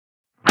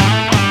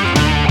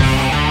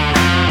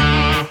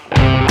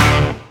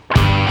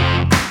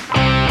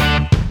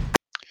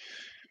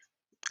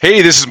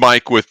Hey, this is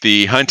Mike with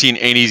the Hunting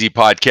Ain't Easy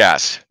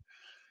podcast.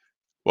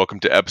 Welcome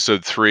to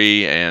episode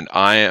 3, and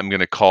I am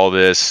going to call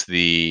this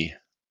the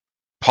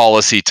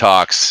Policy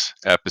Talks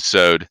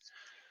episode.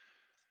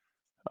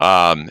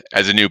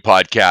 As a new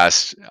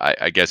podcast,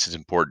 I guess it's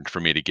important for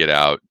me to get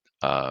out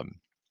um,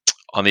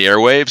 on the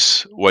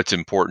airwaves what's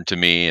important to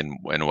me and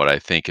what I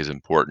think is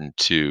important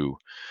to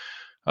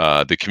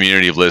the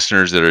community of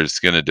listeners that is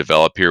going to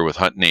develop here with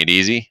Hunting Ain't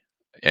Easy.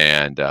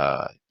 And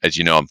as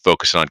you know, I'm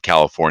focusing on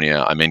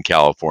California. I'm in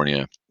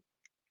California.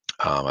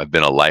 I've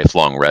been a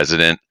lifelong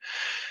resident,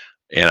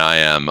 and I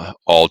am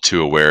all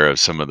too aware of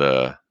some of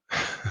the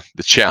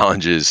the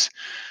challenges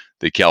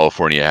that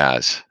California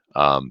has.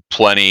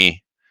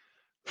 Plenty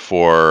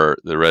for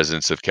the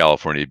residents of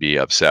California to be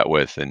upset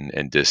with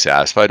and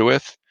dissatisfied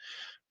with.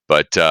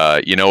 But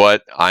you know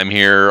what? I'm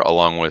here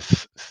along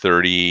with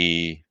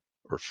 30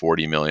 or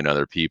 40 million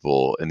other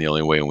people, and the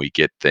only way we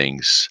get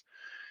things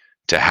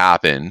to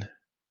happen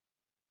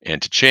and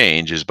to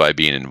change is by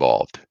being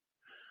involved.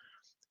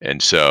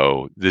 And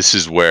so this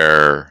is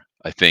where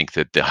I think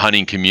that the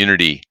hunting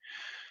community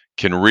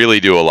can really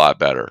do a lot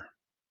better.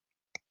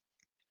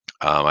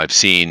 I've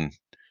seen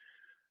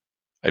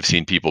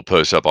people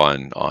post up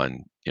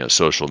on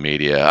social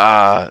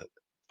media.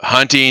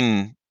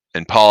 Hunting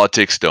and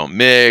politics don't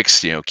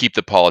mix. Keep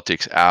the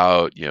politics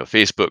out.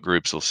 Facebook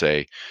groups will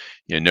say,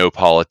 no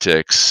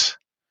politics.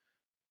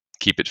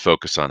 Keep it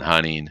focused on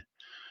hunting.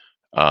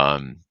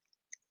 Um,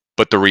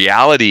 but the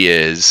reality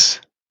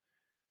is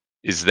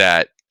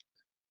that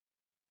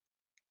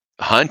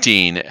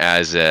hunting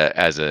as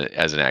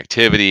an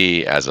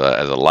activity, as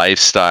a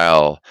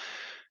lifestyle,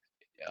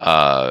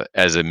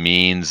 as a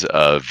means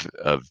of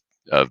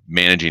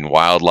managing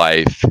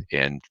wildlife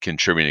and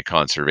contributing to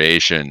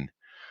conservation,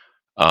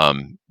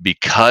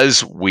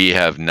 because we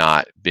have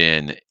not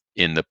been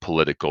in the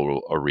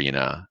political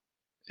arena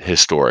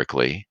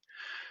historically,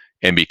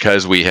 and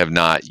because we have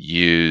not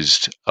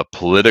used a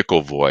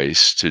political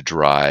voice to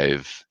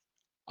drive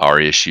our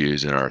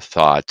issues and our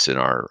thoughts and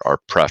our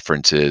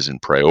preferences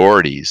and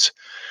priorities,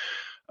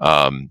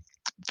 um,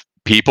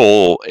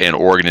 people and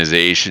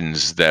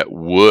organizations that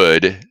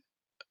would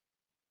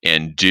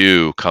and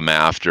do come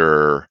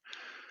after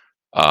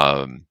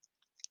um,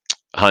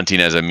 hunting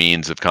as a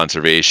means of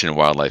conservation and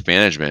wildlife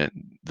management,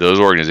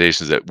 those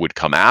organizations that would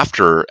come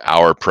after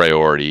our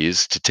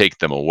priorities to take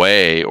them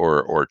away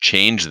or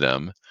change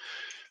them,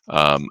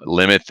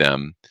 limit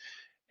them,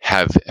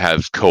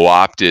 have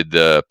co-opted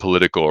the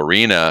political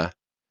arena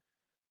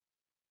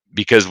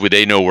because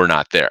they know we're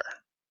not there.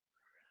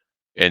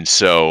 And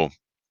so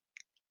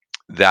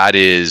that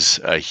is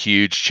a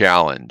huge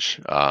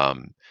challenge.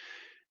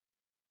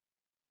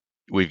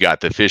 We've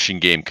got the Fish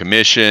and Game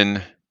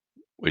Commission,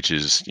 which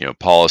is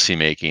policy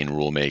making,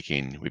 rule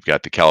making. We've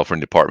got the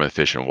California Department of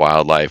Fish and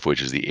Wildlife,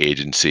 which is the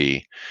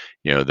agency,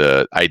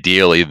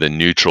 ideally the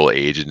neutral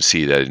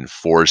agency that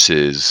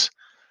enforces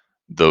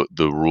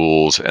the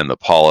rules and the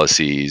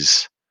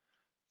policies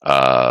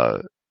uh,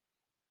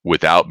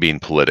 without being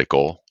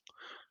political.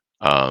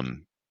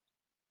 And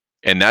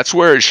that's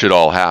where it should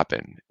all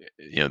happen.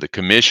 The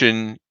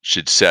commission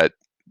should set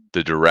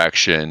the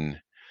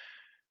direction,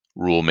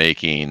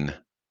 rulemaking,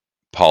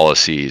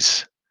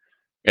 policies,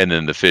 and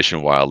then the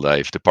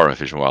Department of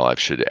Fish and Wildlife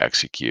should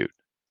execute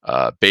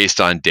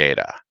based on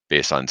data,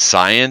 based on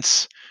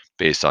science,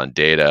 based on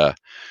data,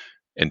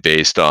 and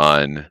based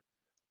on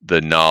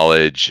the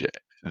knowledge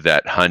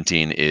that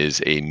hunting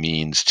is a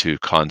means to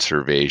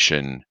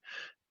conservation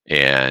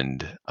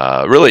and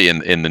really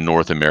in the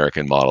North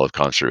American model of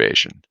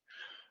conservation.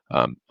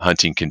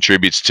 Hunting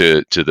contributes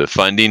to the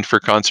funding for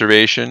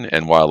conservation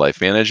and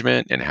wildlife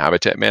management and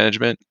habitat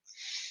management,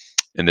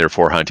 and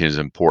therefore hunting is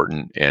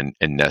important and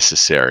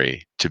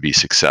necessary to be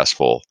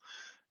successful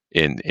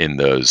in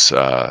those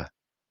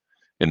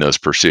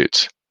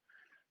pursuits.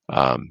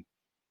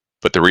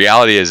 But the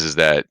reality is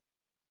that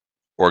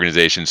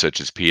organizations such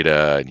as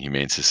PETA and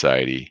Humane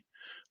Society,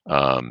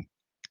 um,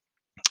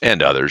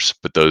 and others,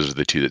 but those are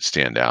the two that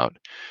stand out,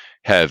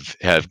 have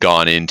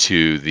gone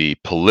into the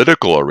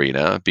political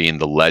arena, being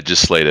the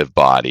legislative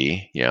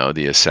body,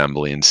 the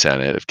Assembly and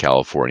Senate of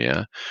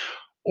California,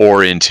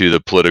 or into the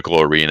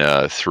political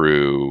arena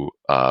through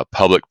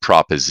public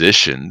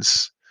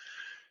propositions,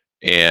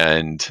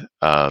 and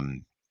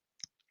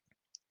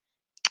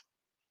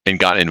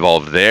got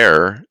involved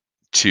there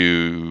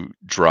to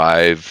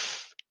drive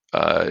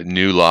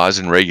new laws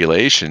and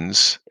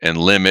regulations and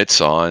limits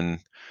on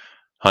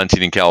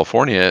hunting in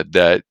California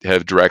that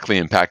have directly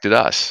impacted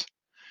us.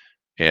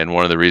 And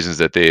one of the reasons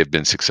that they have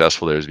been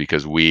successful there is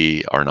because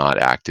we are not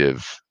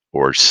active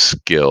or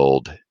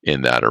skilled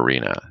in that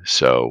arena.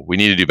 So we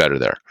need to do better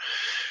there.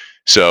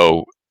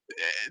 So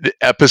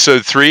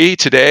episode 3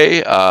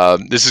 today,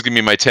 this is going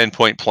to be my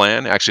 10-point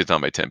plan. Actually, it's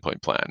not my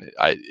 10-point plan.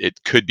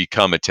 It could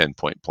become a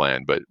 10-point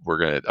plan, but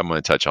I'm going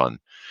to touch on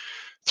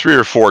 3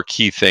 or 4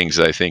 key things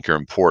that I think are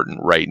important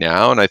right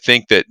now. And I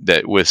think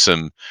that with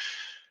some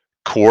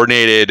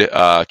coordinated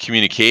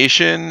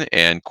communication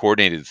and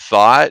coordinated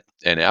thought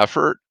and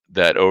effort,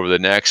 that over the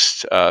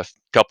next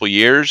couple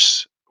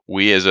years,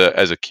 we as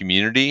a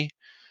community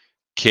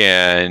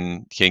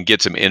can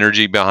get some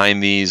energy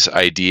behind these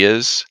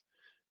ideas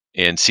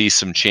and see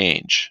some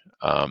change.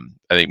 I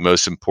think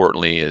most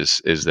importantly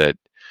is that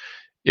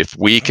if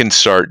we can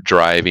start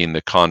driving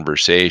the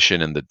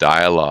conversation and the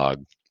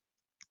dialogue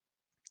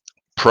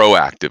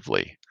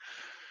proactively,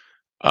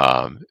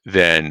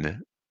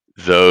 then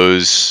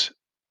those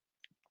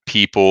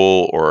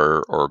people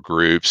or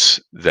groups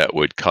that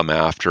would come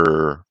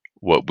after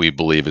what we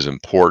believe is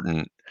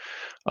important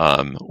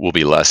will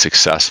be less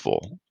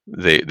successful.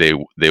 They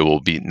will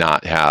be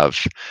not have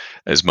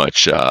as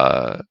much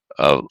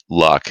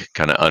luck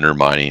kind of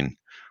undermining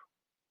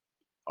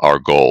our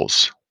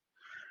goals.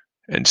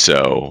 And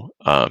so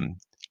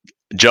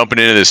jumping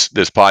into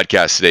this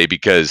podcast today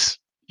because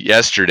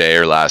yesterday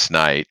or last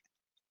night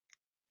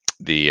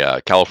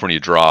the California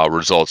draw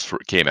results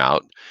came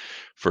out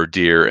for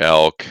deer,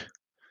 elk,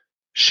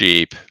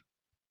 sheep,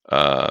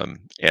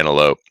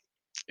 antelope,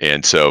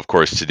 and so of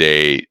course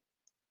today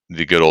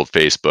the good old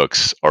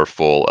Facebooks are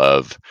full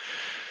of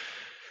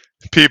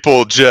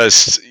people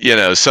just,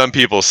 some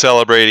people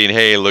celebrating,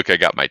 hey, look, I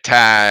got my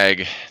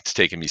tag. It's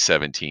taken me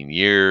 17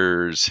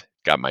 years.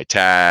 Got my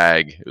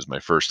tag. It was my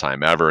first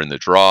time ever in the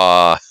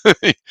draw.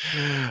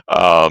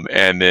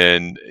 And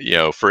then,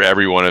 for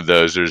every one of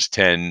those, there's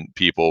 10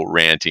 people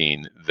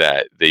ranting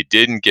that they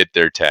didn't get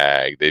their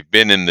tag. They've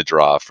been in the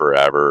draw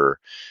forever.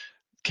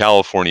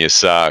 California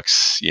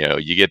sucks.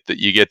 You get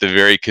the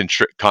very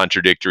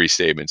contradictory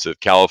statements of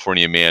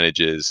California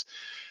manages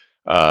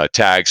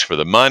tags for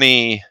the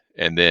money,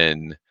 and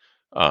then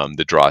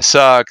the draw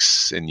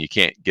sucks, and you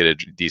can't get a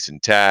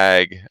decent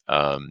tag.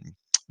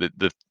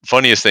 The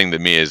funniest thing to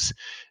me is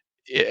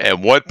at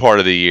what part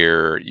of the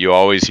year you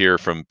always hear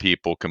from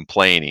people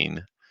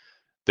complaining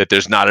that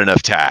there's not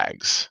enough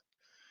tags.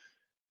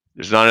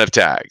 There's not enough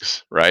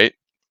tags, right?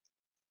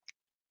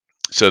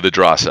 So the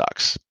draw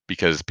sucks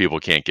because people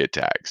can't get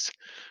tags.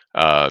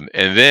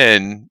 And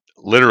then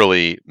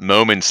literally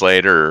moments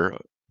later,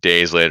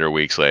 days later,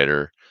 weeks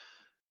later,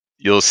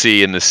 you'll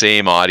see in the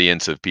same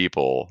audience of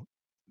people,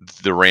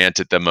 the rant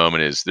at the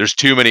moment is there's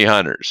too many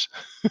hunters.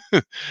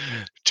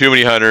 Too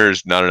many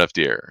hunters, not enough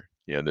deer.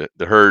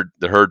 The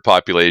herd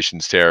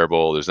population's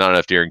terrible. There's not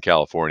enough deer in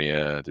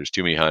California. There's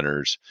too many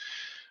hunters.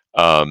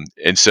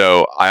 And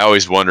so I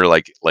always wonder,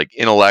 like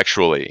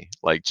intellectually,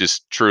 like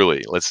just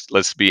truly,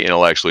 let's be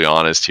intellectually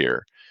honest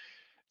here.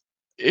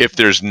 If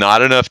there's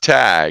not enough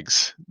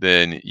tags,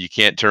 then you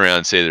can't turn around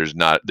and say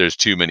there's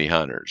too many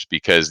hunters,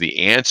 because the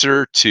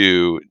answer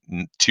to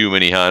too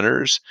many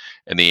hunters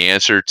and the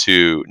answer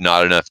to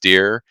not enough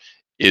deer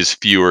is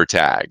fewer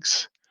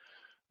tags.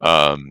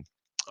 Um,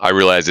 I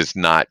realize it's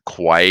not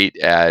quite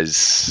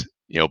as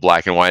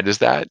black and white as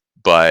that,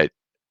 but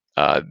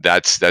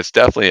that's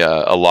definitely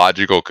a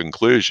logical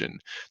conclusion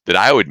that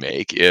I would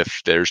make.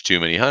 If there's too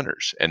many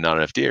hunters and not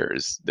enough deer,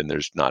 then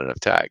there's not enough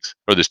tags,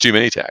 or there's too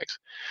many tags.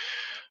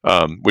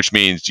 Which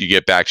means you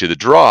get back to the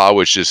draw,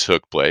 which is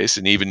hook place,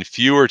 and even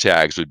fewer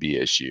tags would be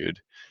issued.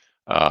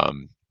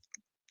 Um,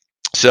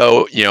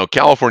 so,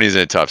 California is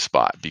in a tough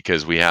spot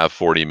because we have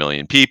 40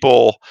 million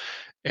people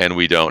and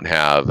we don't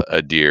have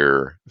a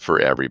deer for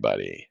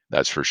everybody.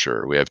 That's for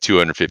sure. We have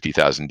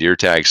 250,000 deer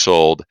tags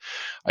sold.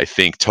 I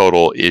think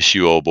total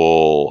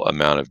issuable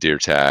amount of deer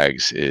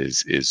tags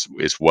is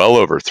well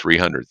over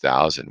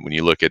 300,000. When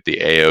you look at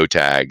the AO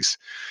tags,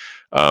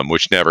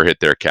 which never hit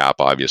their cap,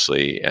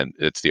 obviously, and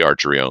it's the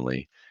archery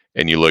only.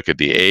 And you look at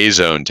the A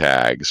zone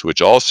tags,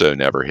 which also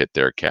never hit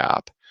their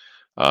cap.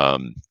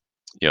 Um,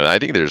 I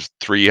think there's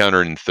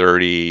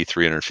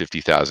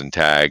 350,000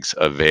 tags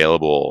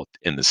available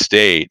in the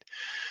state.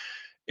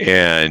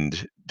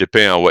 And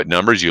depending on what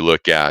numbers you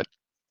look at,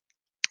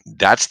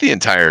 that's the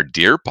entire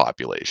deer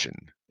population.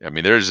 I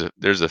mean,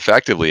 there's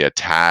effectively a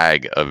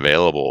tag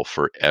available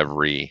for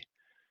every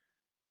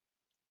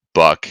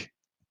buck,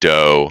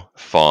 doe,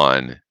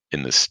 fawn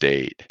in the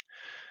state.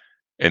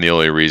 And the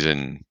only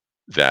reason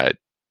that,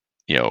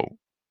 you know,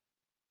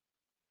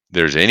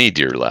 there's any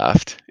deer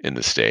left in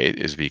the state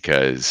is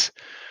because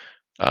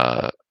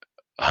uh,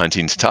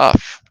 hunting's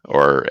tough,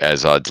 or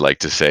as I'd like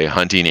to say,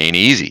 hunting ain't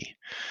easy.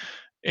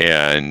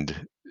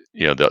 And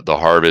the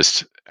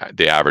harvest,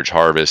 the average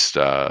harvest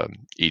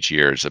each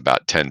year is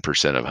about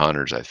 10% of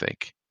hunters, I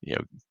think,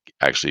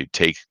 actually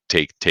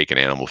take an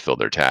animal, fill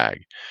their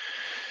tag.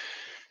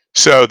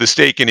 So the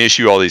state can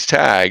issue all these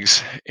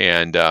tags,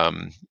 and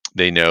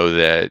they know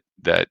that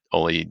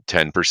only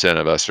 10%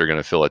 of us are going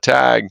to fill a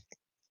tag.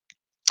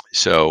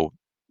 So,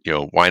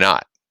 why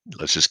not?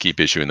 Let's just keep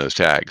issuing those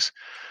tags.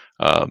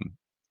 Um,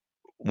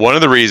 One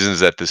of the reasons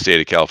that the state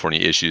of California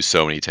issues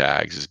so many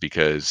tags is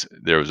because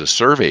there was a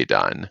survey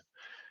done.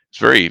 It's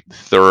a very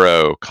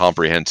thorough,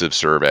 comprehensive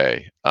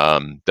survey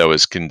that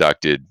was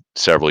conducted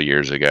several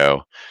years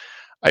ago.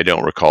 I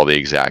don't recall the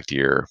exact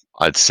year.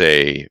 I'd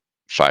say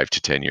 5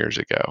 to 10 years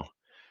ago.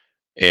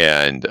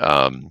 And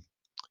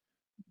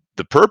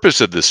the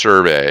purpose of the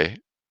survey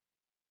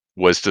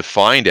was to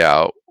find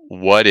out,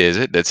 what is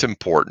it that's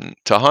important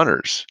to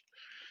hunters.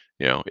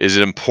 Is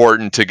it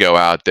important to go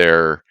out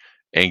there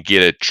and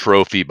get a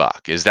trophy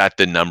buck? Is that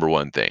the number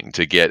one thing?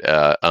 To get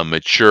a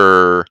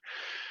mature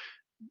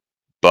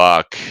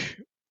buck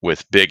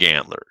with big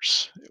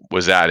antlers?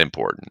 Was that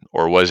important?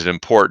 Or was it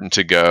important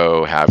to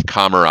go have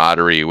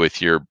camaraderie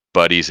with your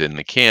buddies in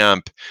the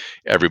camp?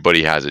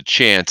 Everybody has a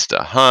chance to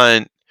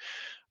hunt,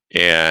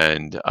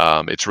 and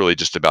it's really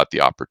just about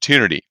the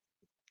opportunity.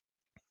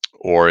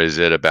 Or is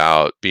it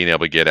about being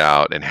able to get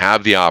out and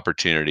have the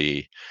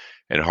opportunity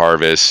and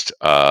harvest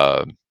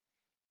a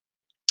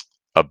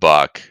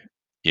buck,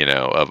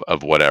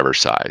 of whatever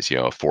size,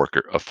 a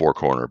four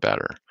corner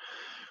better?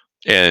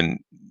 And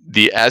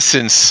the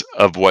essence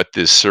of what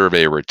this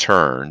survey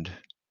returned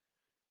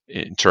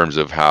in terms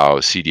of how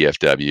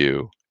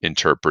CDFW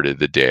interpreted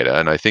the data,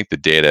 and I think the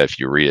data, if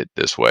you read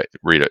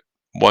it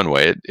one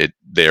way,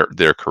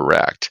 they're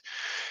correct,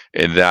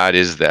 and that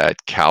is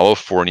that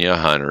California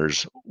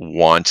hunters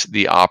want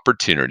the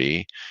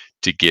opportunity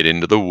to get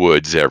into the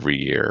woods every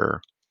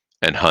year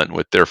and hunt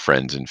with their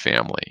friends and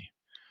family.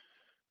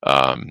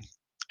 Um,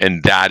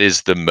 and that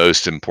is the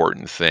most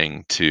important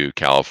thing to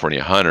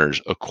California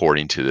hunters,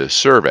 according to this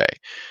survey.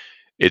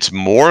 It's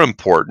more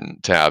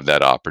important to have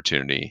that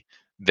opportunity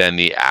than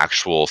the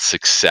actual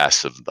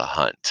success of the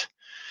hunt.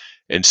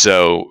 And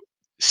so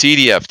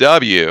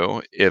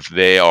CDFW, if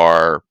they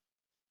are,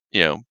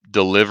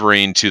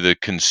 delivering to the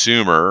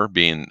consumer,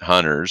 being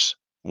hunters,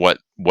 what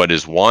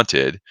is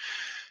wanted,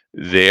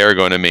 they are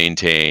going to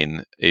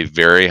maintain a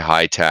very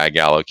high tag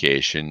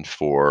allocation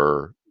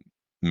for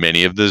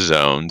many of the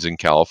zones in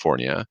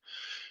California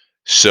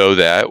so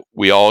that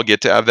we all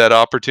get to have that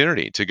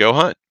opportunity to go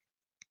hunt.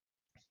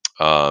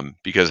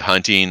 Because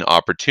hunting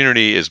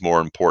opportunity is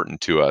more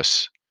important to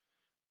us,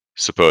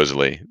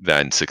 supposedly,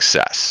 than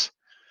success.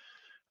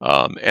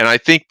 And I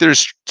think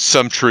there's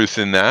some truth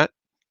in that.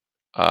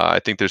 I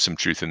think there's some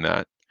truth in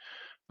that.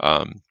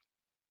 Um,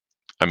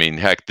 I mean,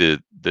 heck, the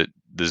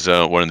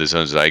zone, one of the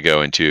zones that I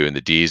go into in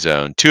the D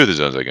zone, two of the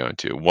zones I go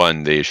into,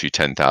 one they issue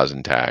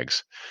 10,000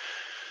 tags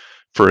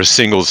for a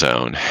single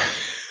zone,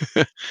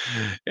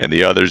 and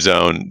the other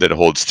zone that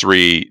holds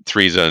three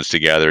zones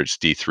together, it's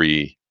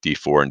D3,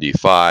 D4, and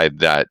D5.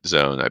 That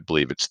zone, I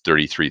believe, it's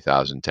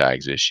 33,000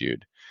 tags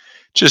issued.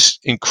 Just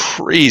in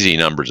crazy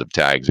numbers of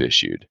tags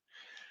issued,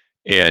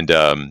 and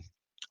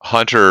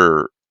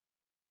Hunter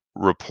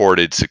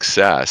reported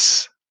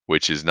success,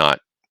 which is not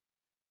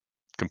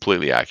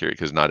completely accurate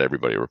because not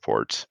everybody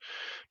reports.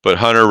 But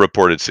Hunter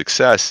reported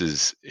success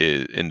is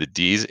in the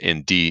D's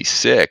in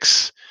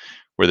D6,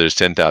 where there's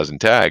 10,000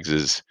 tags,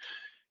 is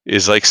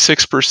like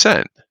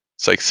 6%.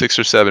 It's like 6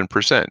 or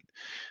 7%.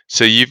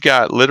 So you've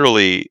got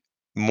literally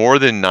more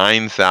than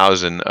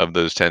 9,000 of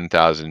those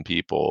 10,000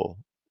 people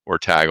or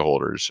tag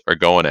holders are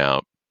going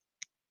out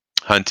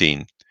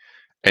hunting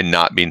and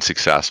not being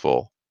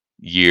successful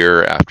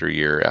year after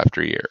year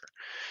after year.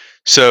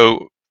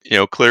 So,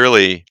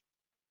 clearly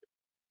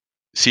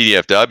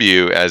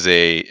CDFW as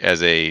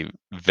a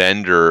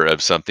vendor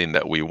of something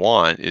that we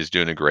want is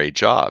doing a great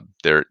job.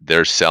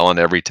 They're selling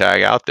every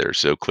tag out there,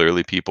 so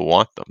clearly people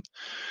want them.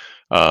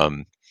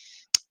 Um,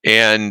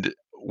 and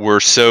we're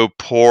so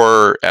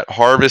poor at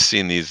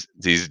harvesting these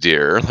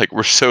deer, like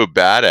we're so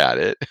bad at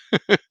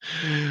it.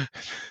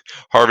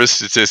 Harvest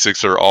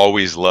statistics are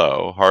always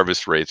low.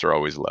 Harvest rates are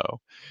always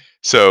low.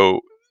 So,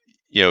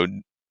 you know,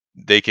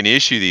 they can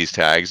issue these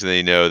tags and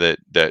they know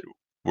that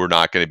we're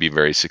not going to be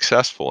very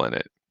successful in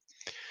it.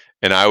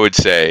 And I would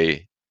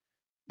say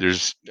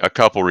there's a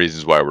couple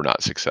reasons why we're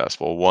not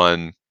successful.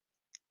 One,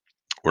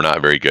 we're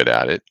not very good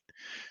at it.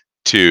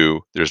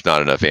 Two, there's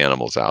not enough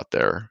animals out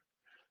there.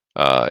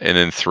 And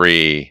then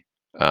three,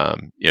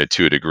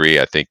 to a degree,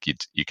 I think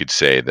you could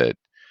say that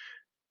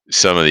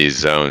some of these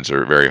zones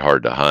are very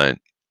hard to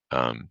hunt,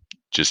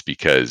 just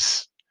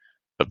because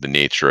of the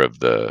nature of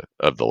the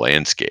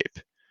landscape.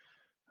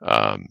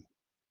 Um,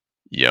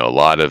 a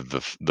lot of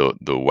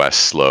the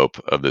west slope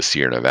of the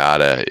Sierra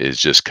Nevada is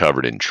just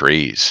covered in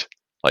trees,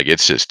 like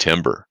it's just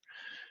timber,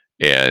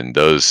 and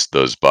those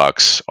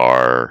bucks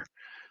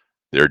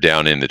they're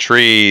down in the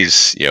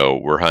trees.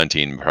 We're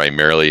hunting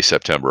primarily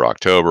September,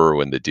 October,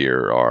 when the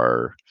deer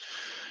are,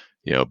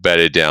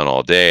 bedded down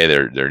all day.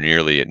 They're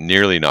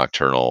nearly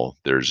nocturnal.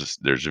 There's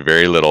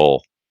very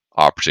little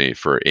opportunity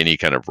for any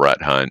kind of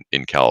rut hunt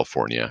in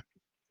California.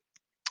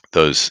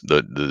 The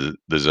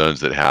zones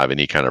that have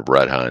any kind of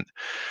rut hunt,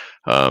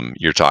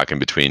 you're talking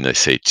between, let's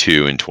say,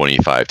 2 and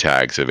 25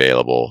 tags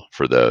available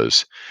for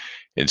those,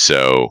 and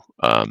so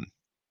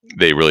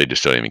they really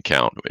just don't even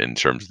count in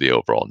terms of the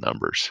overall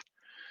numbers.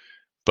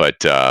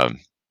 But I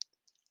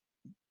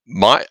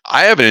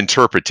have an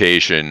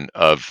interpretation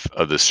of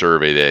the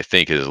survey that I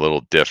think is a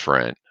little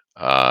different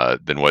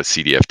than what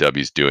CDFW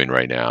is doing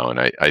right now, and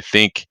I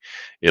think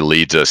it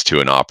leads us to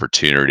an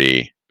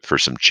opportunity for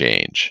some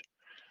change,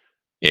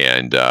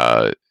 and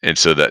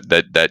so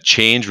that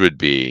change would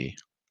be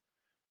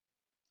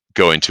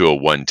going to a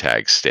one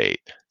tag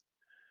state,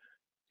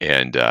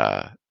 and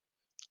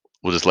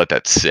we'll just let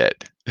that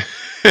sit,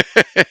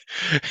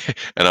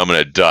 and I'm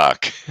gonna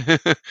duck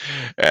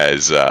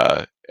as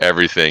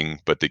everything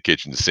but the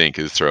kitchen sink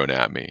is thrown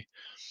at me.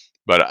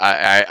 But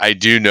I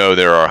do know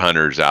there are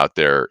hunters out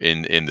there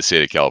in the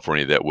state of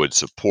California that would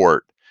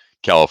support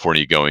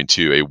California going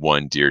to a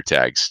one deer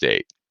tag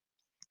state.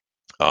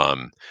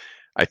 Um,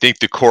 I think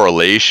the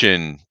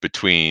correlation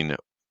between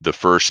the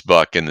first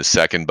buck and the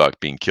second buck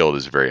being killed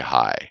is very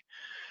high.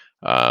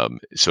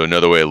 So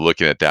another way of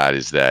looking at that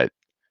is that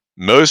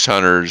most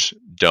hunters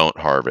don't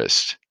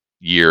harvest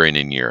year in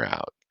and year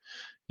out.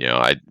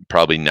 I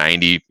probably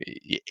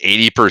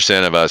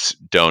 80% of us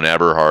don't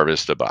ever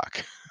harvest a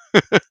buck.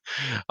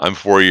 I'm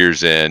 4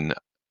 years in,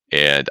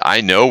 and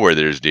I know where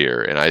there's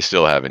deer, and I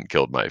still haven't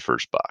killed my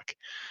first buck.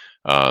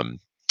 Um,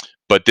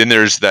 but then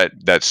there's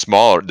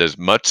there's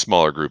much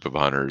smaller group of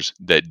hunters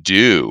that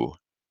do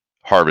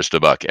harvest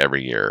a buck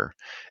every year,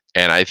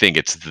 and I think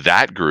it's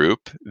that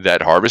group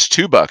that harvests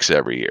 2 bucks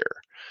every year.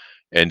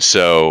 And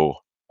so,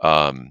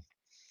 um,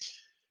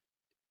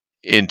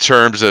 in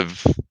terms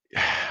of,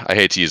 I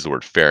hate to use the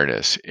word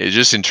fairness, it's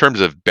just in terms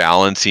of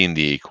balancing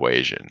the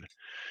equation,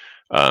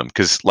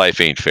 because life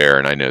ain't fair,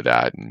 and I know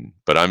that.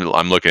 But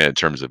I'm looking at it in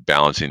terms of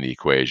balancing the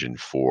equation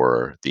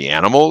for the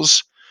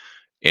animals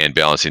and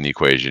balancing the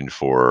equation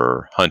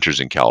for hunters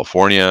in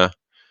California,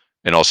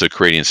 and also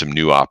creating some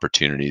new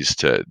opportunities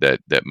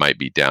that might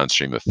be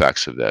downstream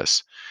effects of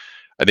this.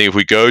 I think if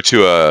we go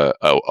to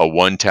a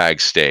one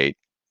tag state,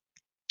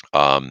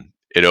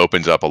 it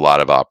opens up a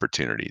lot of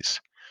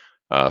opportunities.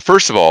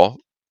 First of all,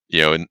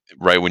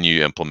 right when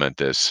you implement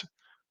this,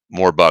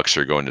 more bucks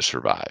are going to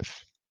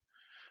survive.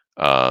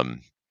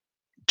 Um,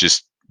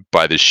 just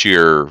by the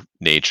sheer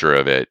nature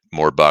of it,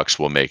 more bucks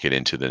will make it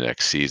into the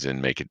next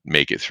season,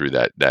 make it through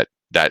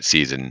that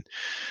season.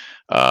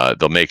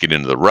 They'll make it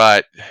into the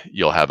rut.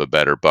 You'll have a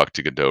better buck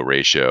to doe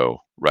ratio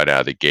right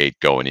out of the gate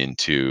going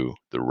into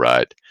the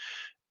rut,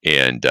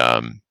 and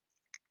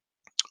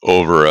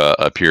over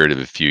a period of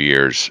a few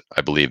years,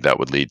 I believe that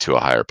would lead to a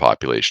higher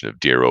population of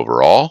deer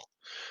overall,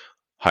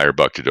 higher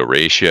buck to doe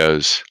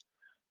ratios,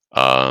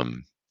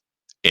 um,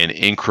 and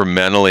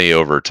incrementally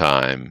over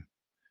time,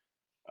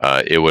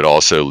 it would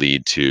also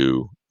lead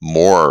to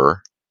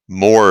more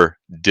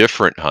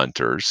different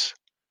hunters,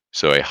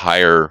 so a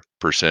higher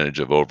percentage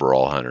of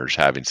overall hunters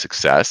having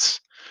success.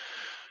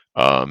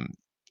 Um,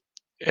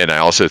 and I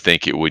also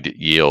think it would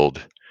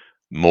yield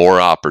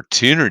more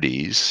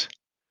opportunities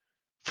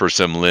for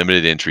some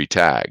limited entry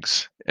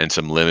tags and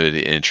some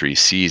limited entry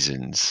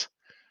seasons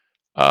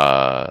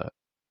uh,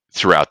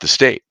 throughout the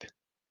state.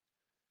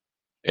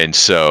 And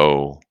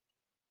so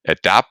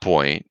at that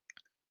point,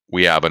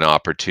 we have an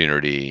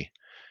opportunity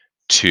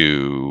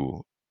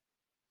to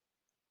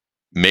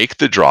make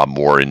the draw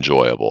more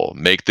enjoyable,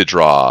 make the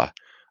draw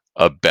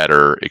a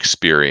better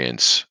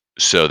experience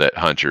so that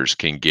hunters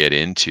can get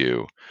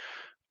into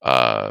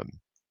um,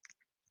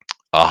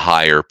 a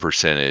higher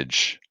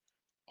percentage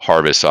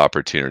harvest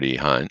opportunity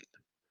hunt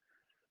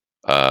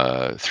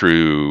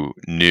through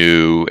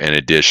new and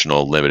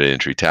additional limited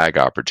entry tag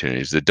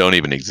opportunities that don't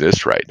even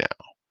exist right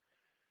now.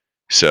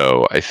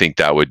 So I think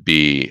that would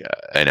be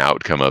an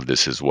outcome of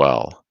this as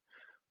well.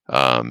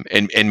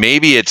 And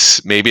maybe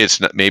it's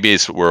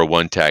we're a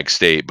one tag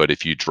state, but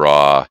if you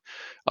draw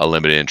a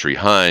limited entry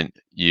hunt,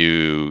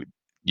 you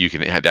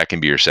can have that can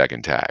be your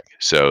second tag.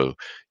 So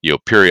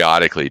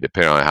periodically,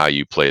 depending on how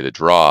you play the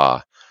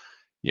draw,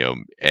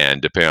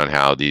 and depending on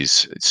how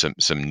these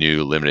some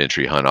new limited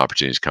entry hunt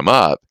opportunities come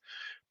up,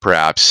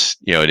 perhaps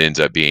it ends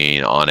up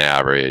being on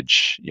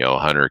average, a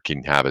hunter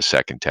can have a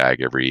second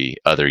tag every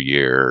other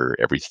year,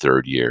 every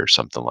third year,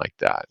 something like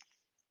that.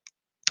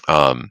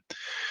 Um,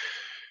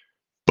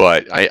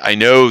 but I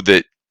know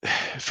that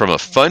from a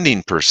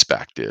funding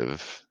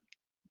perspective,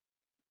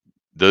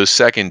 those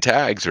second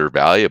tags are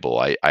valuable.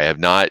 I have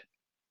not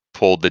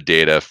pulled the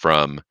data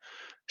from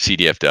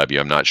CDFW.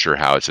 I'm not sure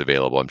how it's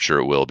available. I'm sure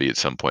it will be at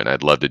some point.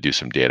 I'd love to do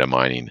some data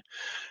mining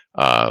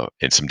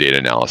and some data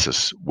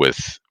analysis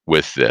with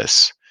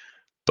this.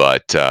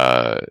 But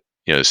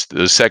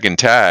those second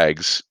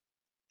tags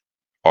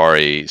are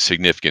a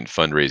significant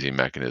fundraising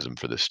mechanism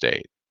for the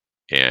state,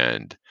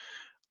 and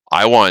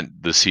I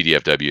want the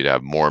CDFW to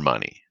have more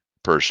money.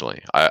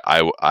 Personally,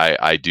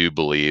 I do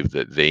believe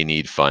that they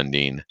need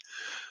funding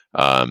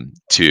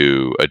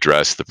to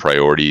address the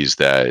priorities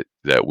that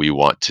we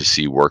want to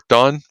see worked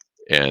on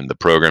and the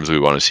programs we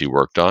want to see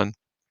worked on.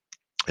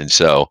 And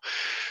so,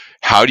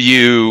 how do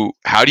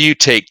you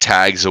take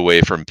tags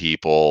away from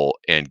people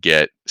and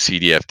get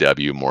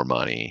CDFW more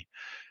money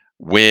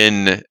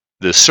when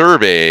the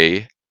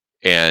survey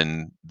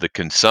and the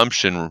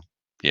consumption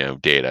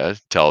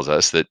data tells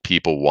us that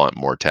people want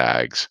more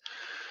tags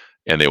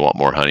and they want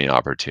more hunting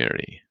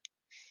opportunity?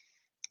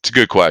 It's a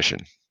good question.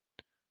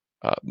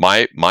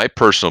 My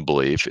personal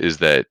belief is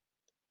that,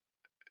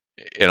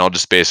 and I'll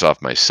just base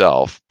off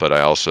myself, but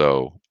I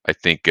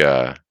think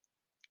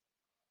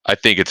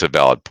it's a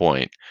valid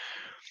point.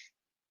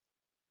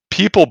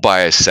 People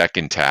buy a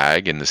second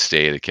tag in the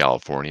state of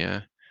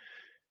California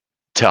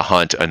to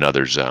hunt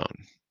another zone.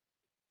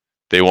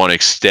 They want to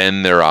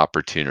extend their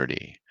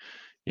opportunity.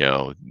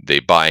 They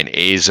buy an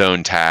A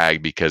zone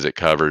tag because it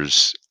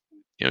covers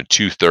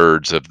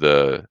 2/3 of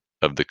the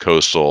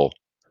coastal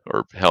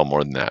or hell,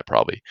 more than that,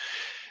 probably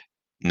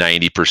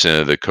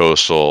 90% of the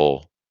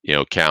coastal,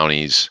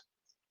 counties.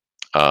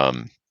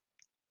 Um,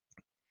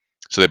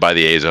 so they buy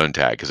the A zone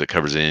tag because it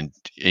covers an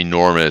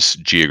enormous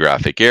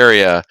geographic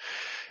area,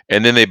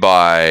 and then they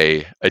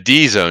buy a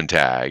D zone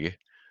tag,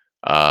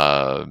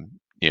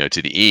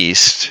 to the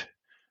east,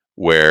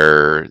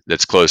 where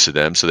that's close to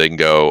them, so they can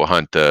go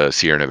hunt the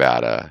Sierra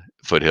Nevada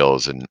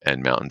foothills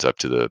and mountains up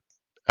to the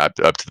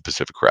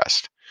Pacific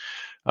Crest.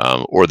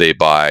 Or they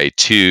buy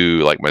two,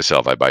 like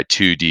myself, I buy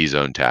two D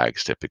zone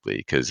tags typically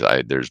because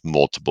there's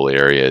multiple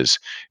areas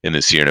in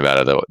the Sierra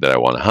Nevada that I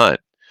want to hunt.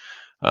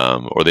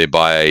 Or they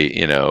buy,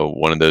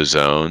 one of those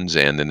zones,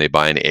 and then they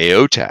buy an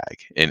AO tag,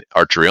 an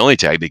archery only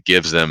tag that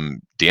gives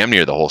them damn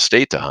near the whole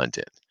state to hunt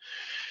in.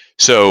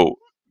 So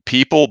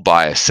people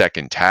buy a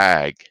second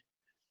tag,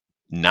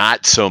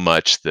 not so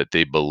much that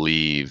they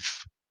believe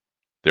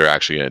they're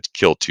actually going to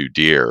kill two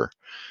deer,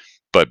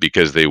 but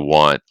because they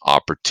want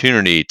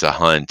opportunity to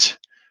hunt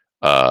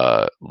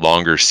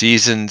longer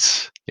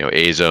seasons.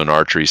 A zone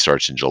archery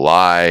starts in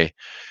July.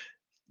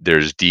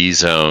 There's D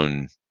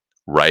zone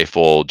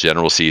rifle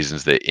general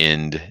seasons that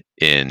end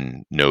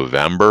in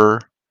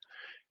November.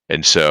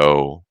 And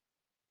so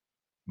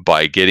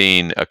by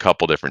getting a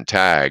couple different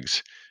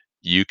tags,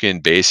 you can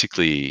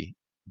basically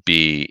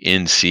be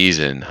in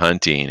season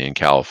hunting in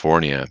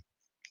California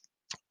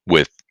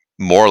with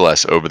more or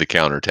less over the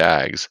counter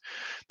tags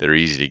that are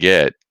easy to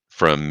get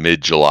from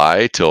mid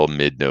July till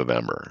mid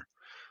November.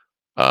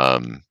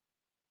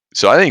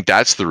 So I think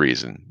that's the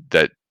reason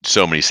that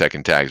so many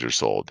second tags are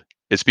sold.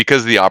 It's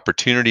because the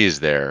opportunity is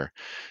there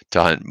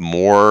to hunt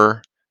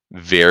more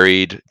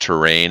varied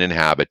terrain and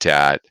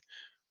habitat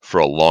for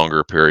a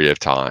longer period of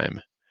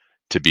time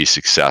to be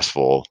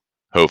successful,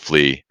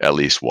 hopefully at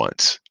least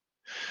once,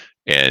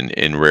 and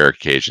in rare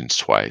occasions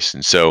twice.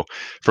 And so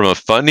from a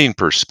funding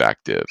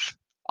perspective,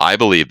 I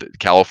believe that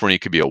California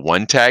could be a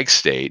one tag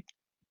state,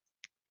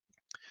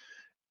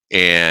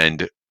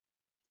 and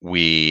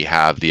we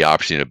have the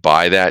option to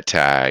buy that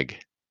tag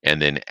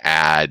and then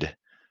add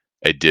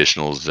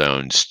additional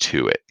zones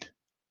to it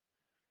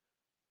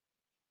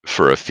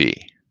for a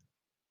fee,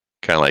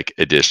 kind of like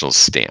additional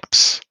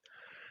stamps.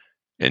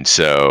 And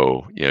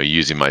so,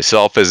 using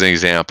myself as an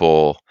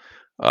example,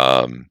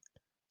 um,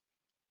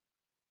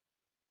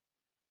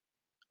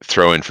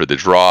 throw in for the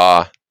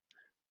draw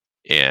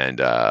and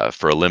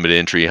for a limited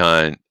entry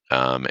hunt.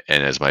 And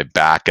as my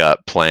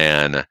backup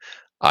plan,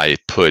 I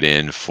put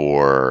in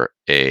for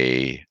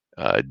a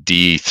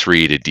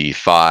D3 to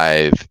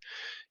D5,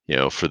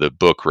 for the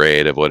book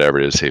rate of whatever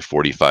it is, say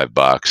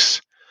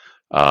 $45.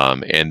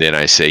 And then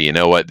I say, you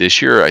know what,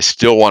 this year I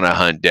still want to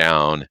hunt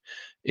down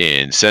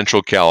in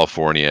Central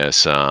California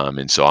some.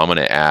 And so I'm going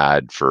to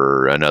add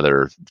for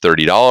another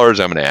 $30,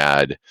 I'm going to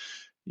add,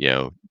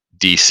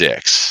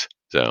 D6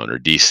 zone or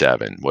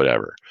D7,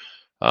 whatever.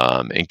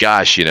 And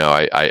gosh,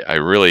 I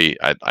really,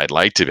 I'd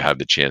like to have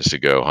the chance to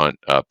go hunt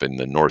up in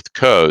the North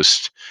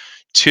Coast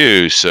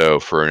too. So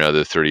for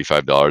another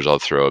 $35, I'll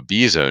throw a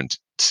B zone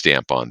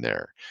stamp on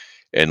there.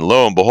 And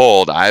lo and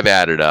behold, I've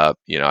added up,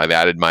 I've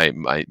added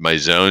my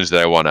zones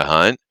that I want to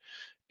hunt,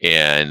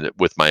 and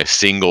with my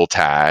single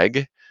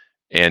tag,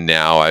 and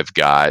now I've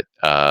got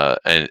a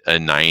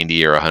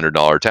 90 or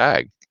 $100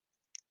 tag,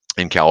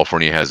 and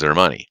California has their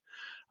money.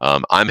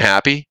 I'm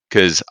happy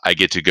because I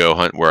get to go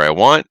hunt where I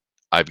want.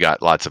 I've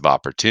got lots of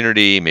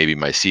opportunity. Maybe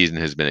my season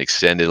has been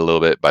extended a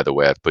little bit by the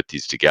way I've put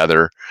these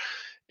together,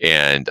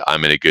 and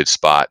I'm in a good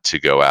spot to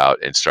go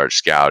out and start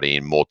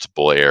scouting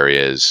multiple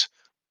areas,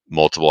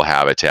 multiple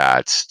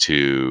habitats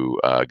to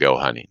go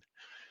hunting.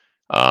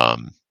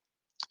 Um,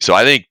 so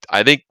I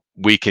think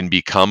we can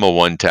become a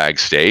one tag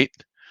state,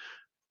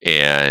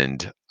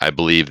 and I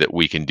believe that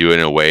we can do it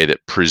in a way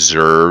that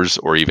preserves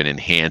or even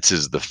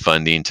enhances the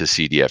funding to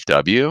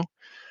CDFW,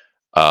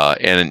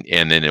 and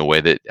in a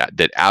way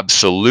that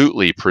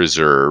absolutely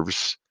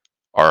preserves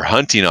our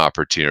hunting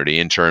opportunity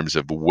in terms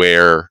of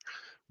where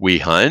we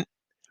hunt,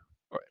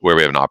 where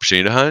we have an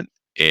opportunity to hunt,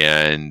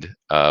 and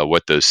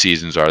what those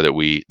seasons are that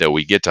we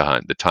get to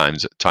hunt, the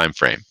time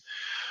frame.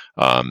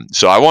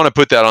 So I want to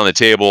put that on the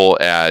table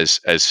as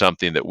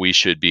something that we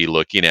should be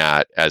looking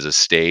at as a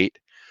state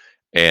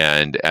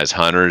and as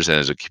hunters and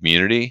as a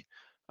community,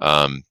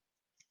 um,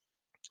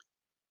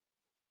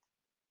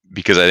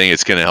 because I think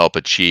it's going to help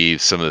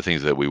achieve some of the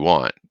things that we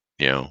want.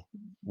 You know,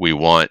 we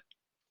want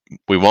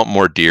we want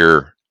more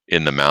deer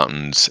in the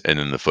mountains and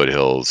in the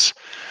foothills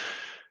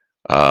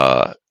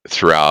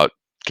throughout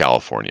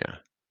California,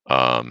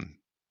 um,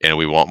 and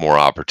we want more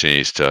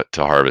opportunities to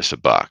harvest a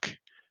buck.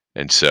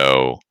 And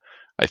so,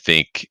 I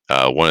think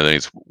one of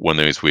the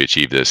things we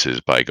achieve this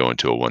is by going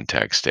to a one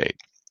tag state.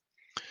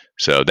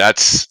 So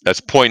that's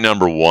point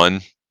number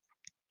one,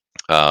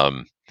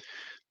 um,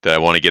 that I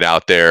want to get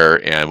out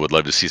there, and would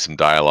love to see some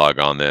dialogue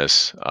on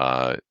this.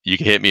 You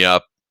can hit me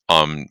up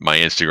on my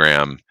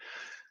Instagram.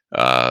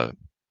 Uh,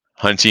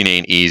 Hunting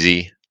ain't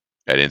easy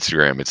at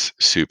Instagram. It's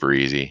super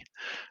easy.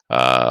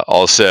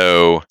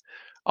 Also,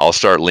 I'll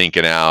start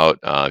linking out.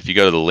 If you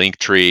go to the link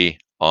tree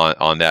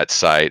on that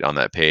site, on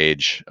that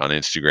page on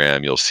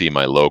Instagram, you'll see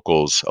my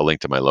locals, a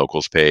link to my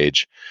locals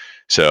page.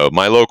 So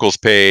my locals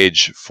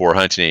page for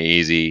Hunting Ain't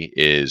Easy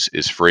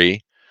is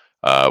free.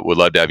 Would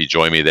love to have you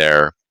join me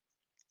there.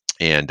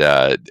 And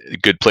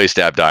good place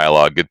to have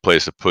dialogue, good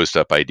place to post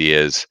up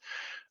ideas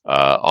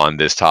on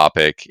this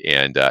topic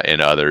and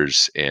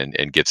others,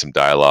 and get some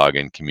dialogue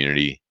and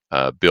community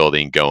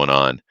building going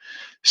on.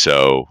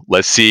 So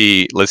let's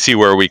see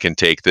where we can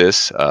take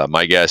this.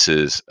 My guess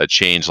is a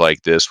change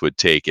like this would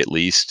take at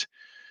least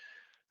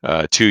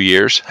 2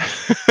 years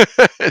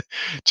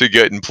to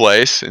get in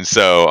place, and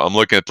so I'm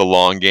looking at the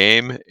long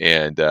game.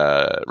 And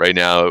right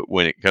now,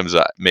 when it comes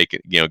to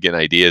getting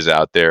ideas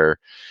out there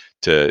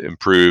to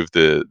improve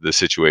the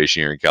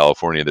situation here in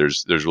California,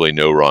 there's really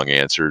no wrong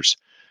answers.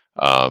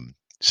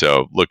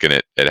 So looking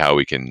at how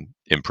we can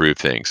improve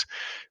things.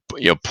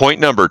 Point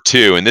number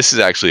two, and this is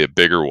actually a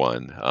bigger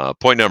one.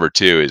 Point number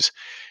two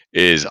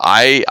is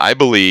I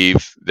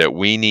believe that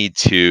we need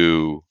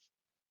to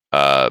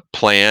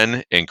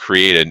plan and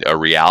create a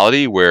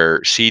reality where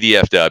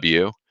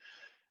CDFW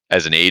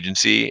as an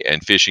agency and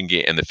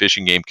the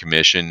Fishing Game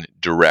Commission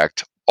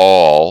direct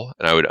all,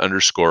 and I would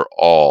underscore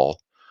all,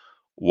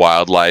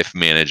 wildlife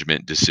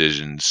management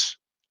decisions,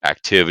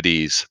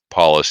 activities,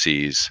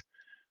 policies,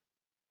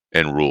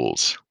 and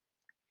rules.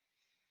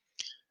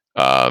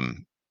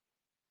 Um,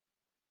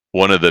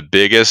 One of the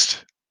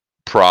biggest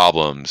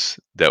problems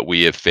that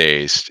we have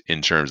faced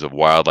in terms of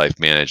wildlife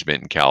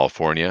management in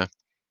California,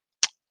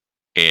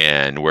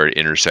 and where it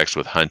intersects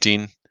with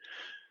hunting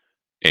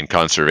and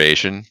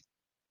conservation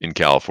in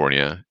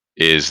California,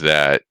 is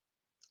that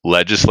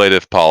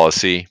legislative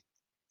policy,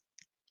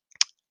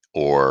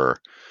 or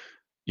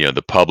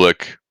the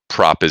public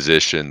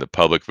proposition, the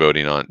public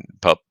voting on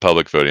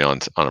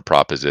a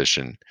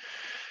proposition,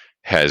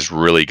 has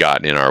really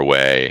gotten in our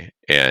way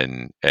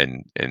and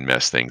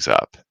messed things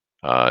up.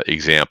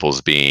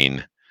 Examples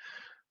being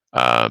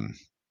um,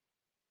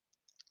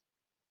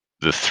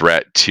 the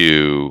threat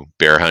to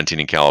bear hunting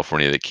in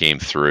California that came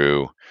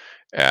through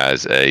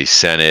as a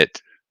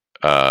Senate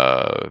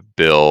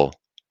bill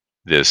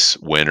this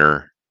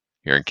winter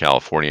here in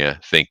California.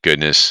 Thank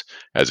goodness,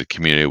 as a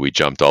community, we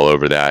jumped all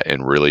over that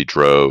and really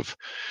drove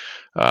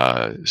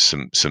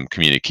some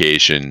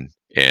communication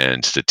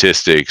and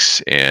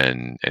statistics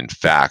and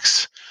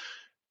facts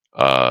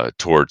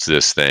towards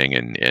this thing,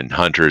 and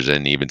hunters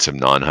and even some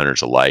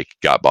non-hunters alike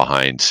got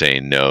behind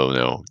saying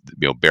no,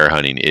 bear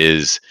hunting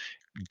is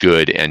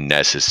good and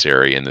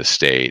necessary in the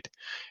state,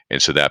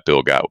 and so that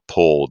bill got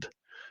pulled.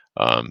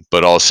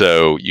 But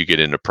also, you get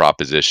into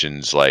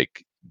propositions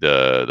like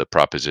the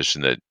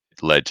proposition that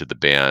led to the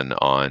ban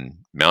on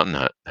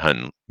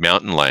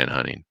mountain lion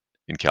hunting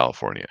in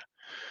California.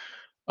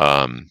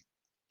 Um,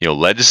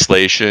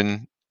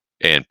 Legislation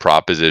and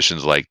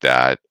propositions like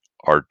that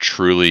are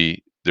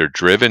truly, they're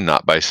driven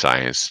not by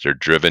science, they're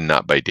driven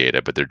not by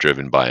data, but they're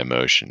driven by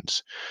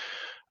emotions.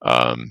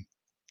 Um,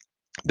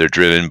 they're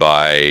driven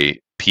by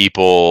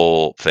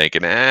people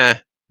thinking,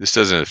 this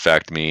doesn't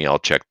affect me. I'll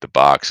check the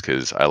box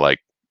because I like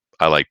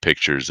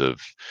pictures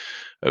of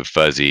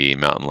fuzzy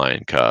mountain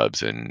lion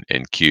cubs and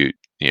cute,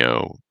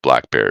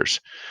 black bears.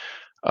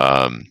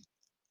 Um,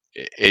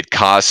 it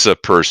costs a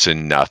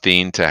person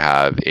nothing to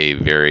have a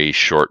very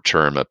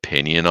short-term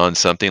opinion on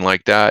something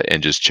like that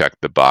and just check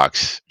the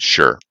box.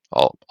 Sure,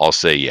 I'll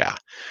say yeah.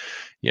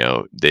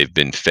 They've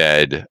been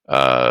fed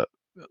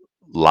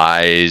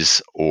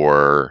lies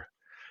or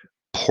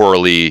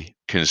poorly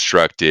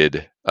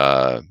constructed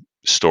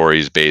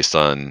stories based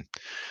on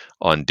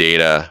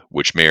data,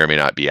 which may or may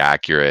not be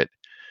accurate,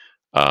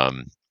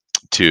 um,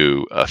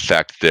 to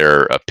affect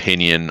their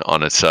opinion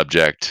on a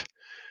subject.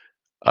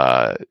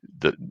 Uh,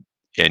 the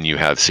and you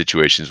have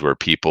situations where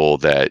people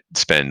that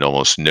spend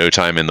almost no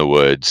time in the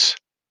woods,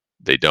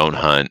 they don't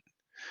hunt,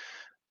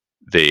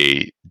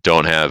 they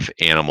don't have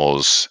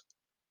animals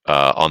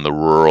on the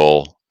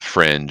rural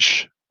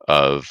fringe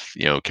of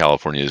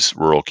California's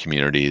rural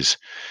communities,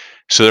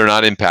 so they're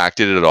not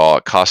impacted at all.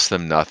 It costs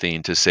them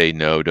nothing to say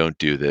no, don't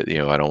do that.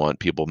 I don't want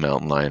people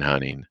mountain lion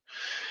hunting.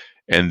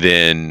 And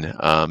then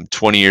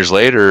 20 years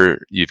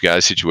later, you've got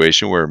a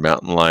situation where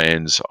mountain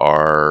lions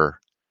are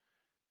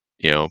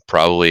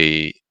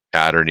probably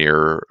at or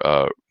near,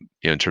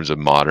 in terms of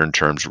modern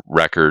terms,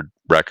 record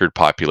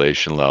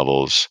population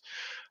levels.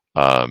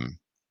 Um,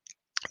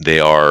 they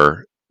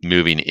are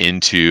moving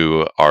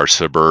into our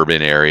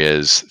suburban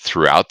areas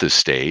throughout the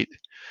state.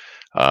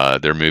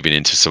 They're moving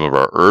into some of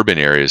our urban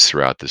areas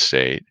throughout the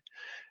state,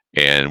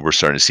 and we're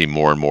starting to see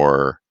more and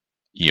more,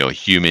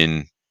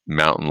 human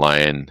mountain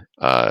lion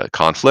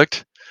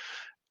conflict.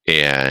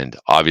 And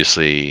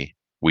obviously,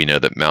 we know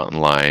that mountain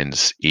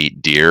lions eat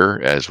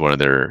deer as one of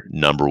their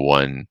number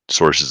one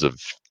sources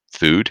of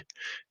food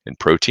and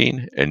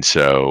protein, and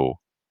so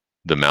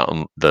the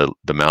mountain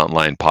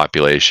lion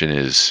population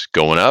is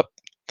going up,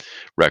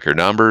 record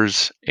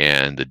numbers,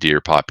 and the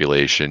deer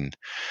population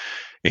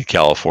in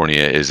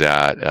California is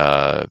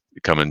at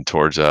coming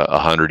towards a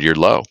 100-year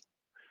low.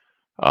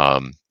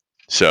 Um,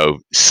 so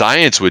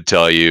science would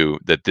tell you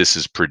that this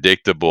is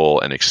predictable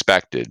and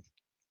expected.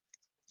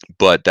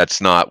 but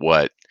that's not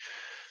what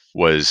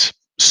was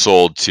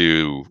sold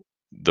to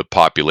the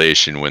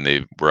population when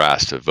they were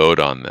asked to vote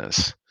on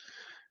this.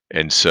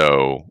 And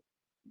so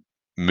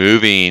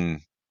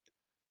moving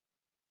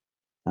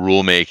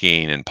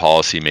rulemaking and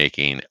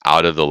policymaking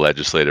out of the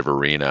legislative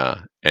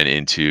arena and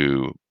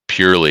into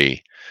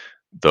purely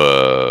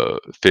the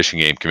Fish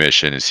and Game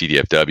Commission and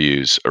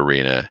CDFW's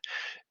arena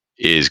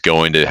is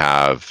going to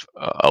have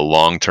a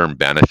long-term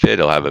benefit.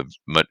 It'll have a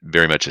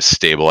very much a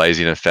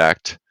stabilizing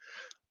effect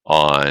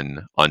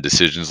on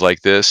decisions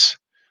like this.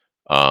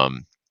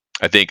 Um,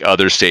 I think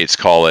other states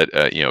call it,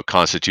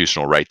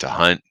 constitutional right to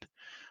hunt.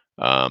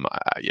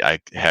 I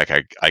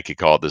could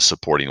call it the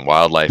Supporting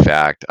Wildlife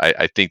Act.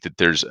 I think that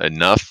there's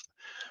enough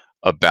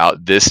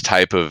about this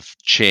type of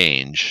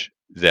change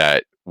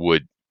that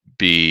would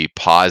be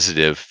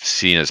positive,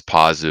 seen as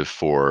positive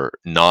for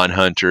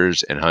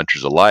non-hunters and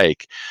hunters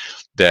alike,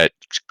 that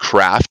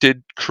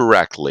crafted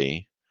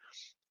correctly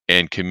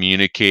and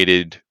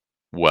communicated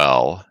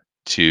well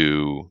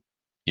to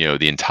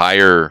the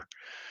entire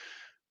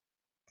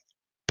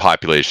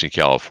population of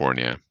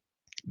California,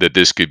 that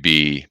this could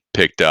be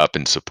picked up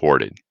and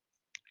supported.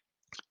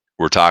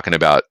 We're talking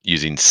about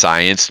using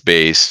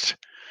science-based,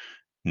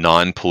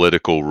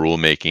 non-political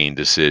rulemaking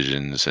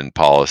decisions and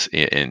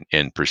policy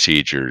and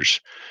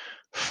procedures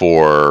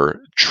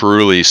for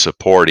truly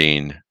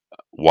supporting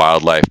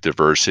wildlife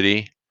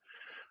diversity,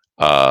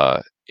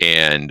 uh,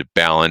 and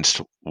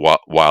balanced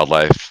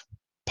wildlife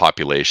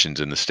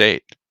populations in the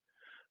state,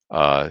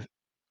 uh,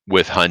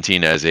 with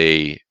hunting as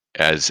a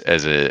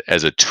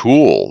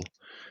tool,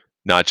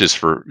 not just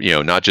for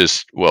not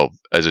just well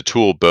as a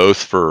tool both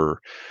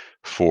for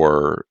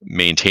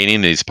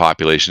maintaining these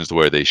populations the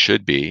way they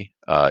should be,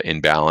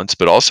 in balance,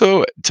 but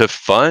also to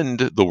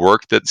fund the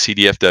work that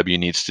CDFW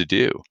needs to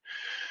do.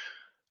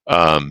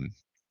 Um,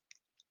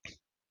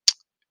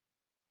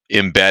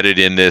 Embedded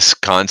in this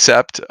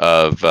concept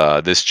of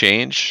this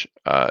change,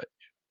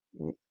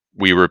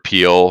 we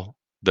repeal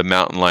the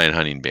mountain lion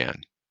hunting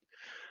ban,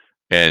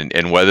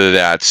 and whether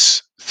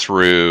that's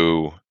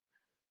through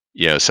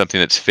something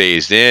that's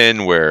phased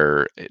in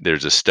where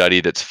there's a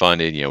study that's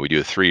funded. We do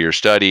a 3-year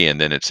study,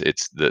 and then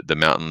it's the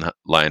mountain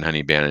lion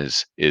hunting ban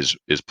is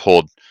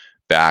pulled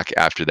back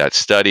after that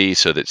study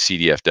so that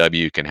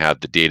CDFW can have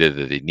the data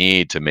that they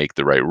need to make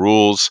the right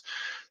rules.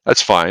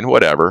 That's fine,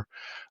 whatever.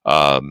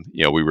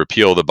 We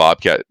repeal the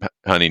bobcat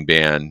hunting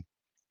ban,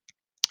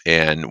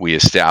 and we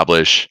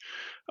establish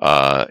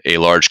a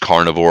large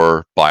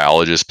carnivore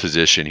biologist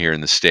position here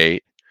in the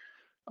state.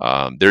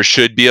 There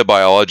should be a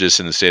biologist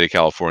in the state of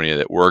California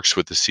that works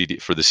with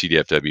for the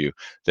CDFW,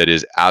 that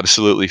is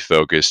absolutely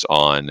focused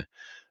on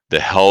the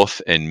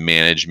health and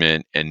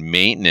management and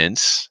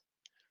maintenance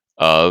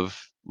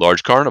of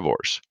large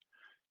carnivores.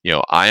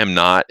 I am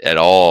not at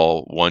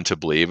all one to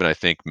believe, and I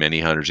think many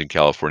hunters in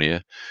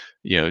California,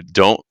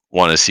 don't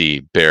want to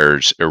see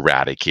bears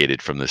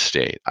eradicated from the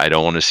state. I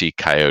don't want to see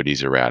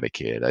coyotes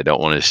eradicated. I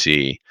don't want to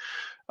see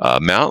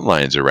mountain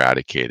lions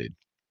eradicated.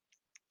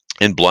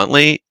 And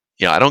bluntly,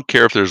 I don't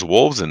care if there's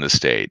wolves in the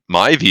state.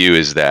 My view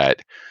is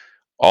that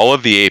all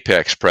of the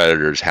apex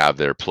predators have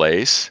their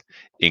place,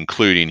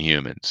 including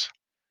humans.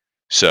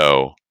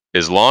 So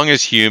as long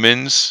as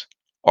humans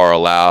are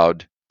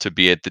allowed to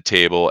be at the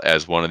table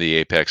as one of the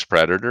apex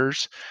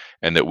predators,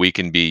 and that we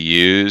can be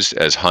used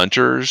as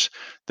hunters,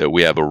 that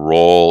we have a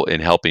role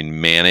in helping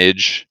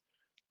manage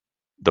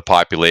the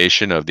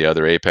population of the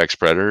other apex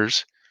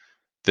predators,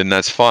 then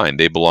that's fine.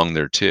 They belong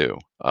there too.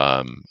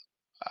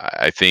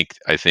 I think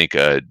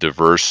a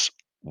diverse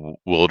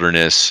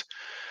wilderness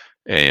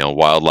and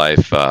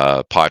wildlife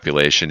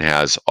population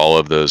has all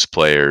of those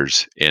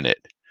players in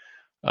it.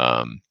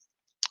 Um,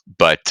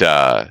 but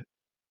when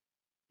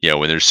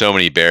there's so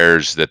many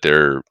bears that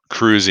they're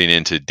cruising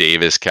into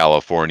Davis,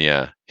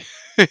 California,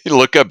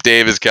 look up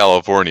Davis,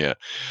 California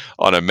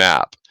on a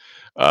map.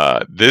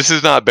 This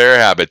is not bear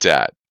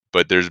habitat,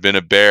 but there's been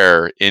a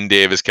bear in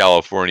Davis,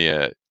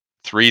 California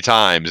 3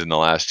 times in the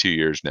last 2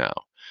 years now.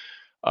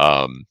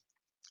 Um,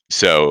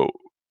 so,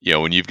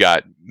 when you've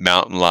got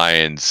mountain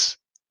lions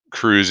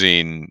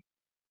cruising,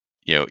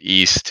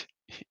 east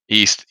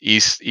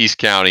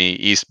county,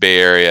 East Bay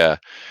Area,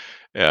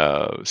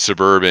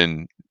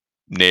 suburban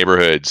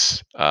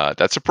neighborhoods,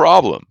 that's a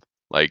problem.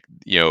 Like,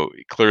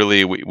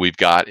 clearly we've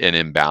got an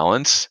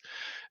imbalance,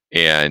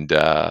 and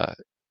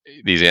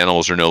these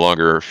animals are no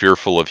longer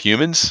fearful of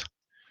humans,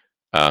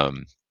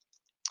 um,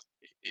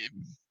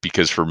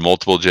 because for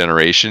multiple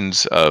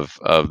generations of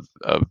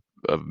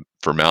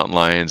for mountain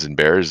lions and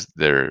bears,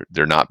 they're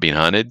not being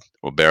hunted.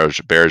 Well,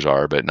 bears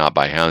are, but not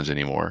by hounds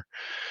anymore.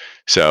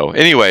 So,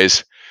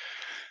 anyways,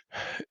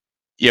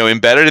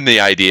 embedded in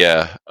the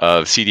idea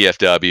of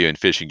CDFW and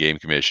Fish and Game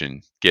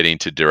Commission getting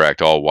to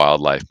direct all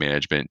wildlife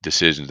management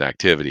decisions and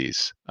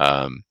activities,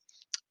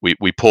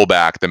 we pull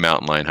back the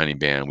mountain lion hunting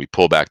ban, we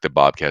pull back the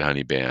bobcat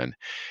hunting ban,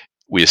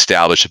 we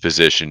establish a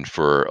position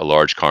for a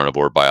large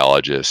carnivore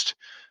biologist,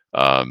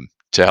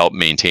 to help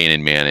maintain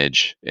and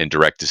manage and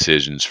direct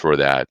decisions for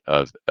that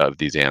of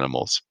these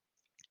animals.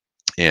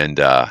 And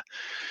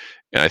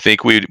And I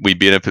think we'd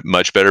be in a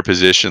much better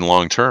position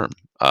long term.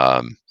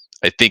 Um,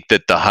 I think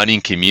that the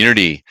hunting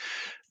community,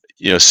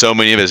 so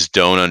many of us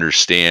don't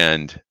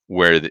understand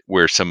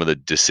where some of the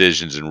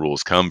decisions and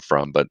rules come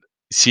from. But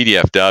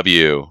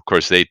CDFW, of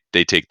course, they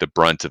take the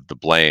brunt of the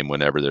blame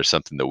whenever there's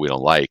something that we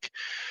don't like.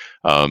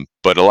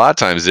 But a lot of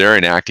times they're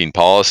enacting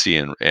policy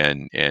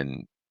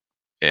and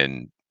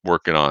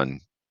working on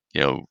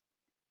you know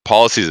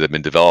policies that have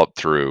been developed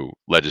through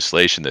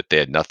legislation that they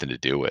had nothing to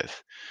do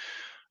with.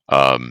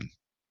 Um,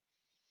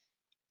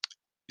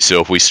 so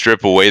if we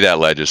strip away that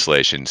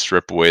legislation,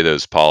 strip away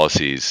those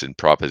policies and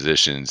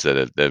propositions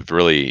that have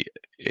really,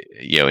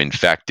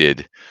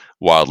 infected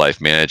wildlife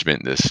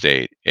management in this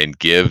state, and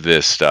give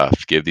these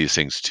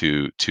things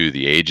to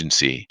the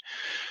agency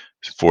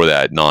for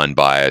that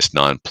non-biased,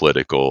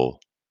 non-political,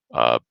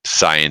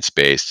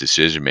 science-based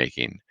decision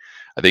making,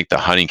 I think the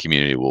hunting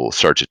community will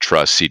start to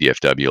trust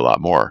CDFW a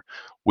lot more.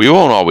 We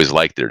won't always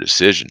like their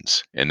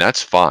decisions, and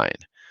that's fine.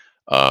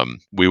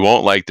 We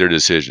won't like their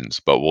decisions,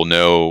 but we'll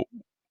know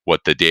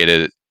what the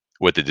data,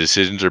 what the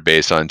decisions are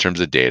based on in terms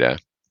of data.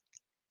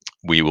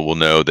 We will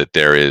know that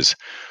there is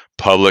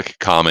public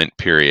comment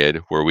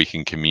period where we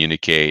can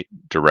communicate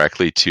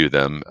directly to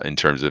them in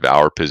terms of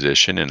our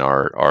position and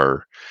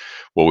our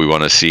what we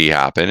want to see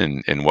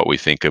happen, and what we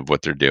think of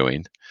what they're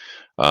doing.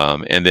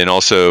 And then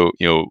also,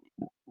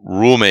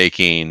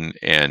 rulemaking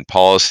and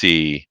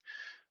policy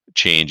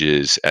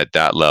changes at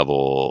that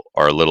level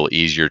are a little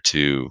easier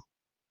to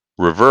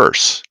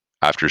reverse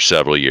after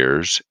several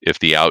years if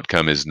the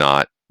outcome is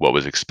not what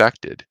was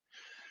expected.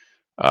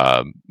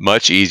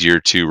 Much easier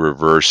to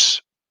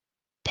reverse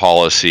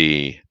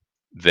policy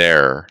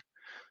there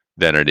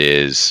than it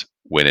is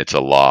when it's a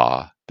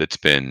law that's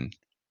been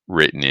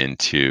written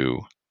into,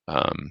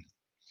 um,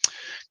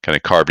 kind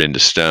of carved into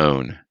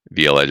stone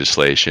via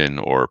legislation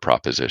or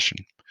proposition.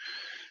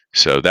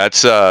 So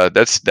that's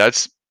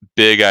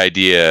big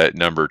idea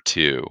number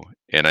two,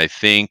 and I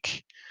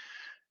think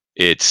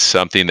it's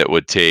something that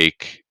would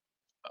take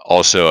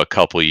also a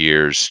couple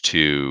years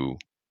to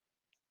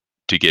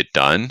get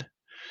done.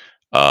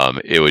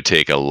 It would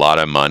take a lot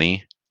of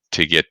money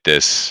to get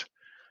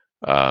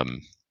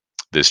um,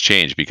 this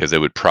change, because it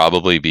would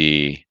probably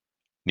be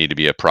need to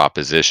be a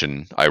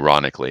proposition.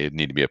 Ironically, it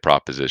need to be a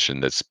proposition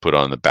that's put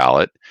on the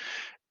ballot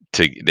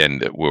to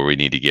then where we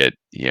need to get,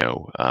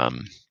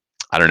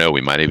 I don't know,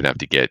 we might even have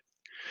to get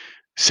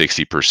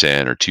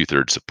 60% or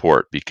two-thirds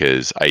support,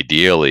 because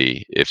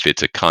ideally, if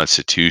it's a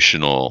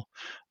constitutional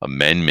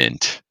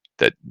amendment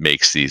that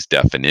makes these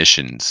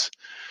definitions,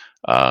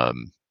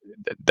 um,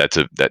 that's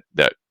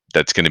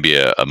going to be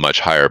a much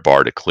higher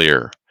bar to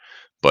clear.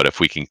 But if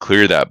we can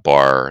clear that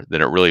bar,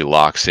 then it really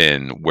locks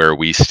in where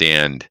we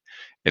stand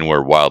and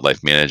where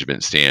wildlife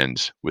management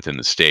stands within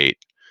the state,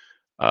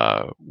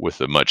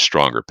 with a much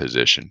stronger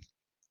position.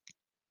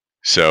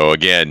 So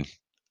again,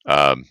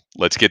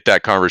 let's get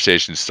that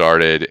conversation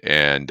started,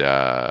 and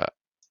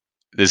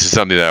this is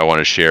something that I want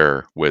to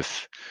share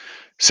with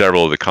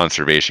several of the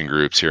conservation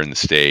groups here in the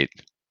state.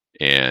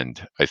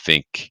 And I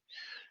think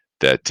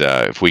that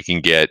if we can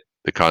get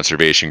the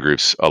conservation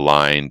groups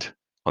aligned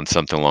on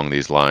something along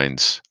these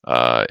lines,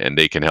 and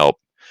they can help,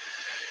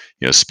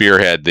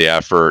 spearhead the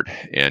effort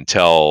and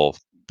tell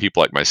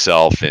people like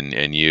myself and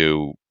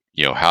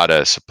how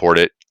to support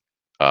it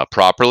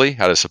properly,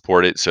 how to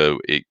support it so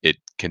it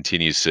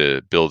continues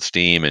to build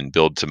steam and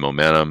build some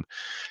momentum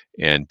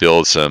and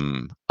build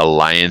some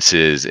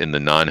alliances in the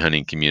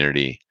non-hunting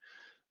community,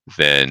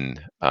 then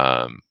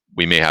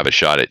we may have a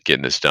shot at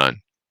getting this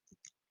done.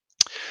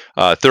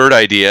 Third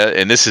idea,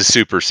 and this is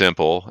super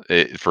simple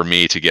for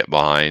me to get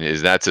behind,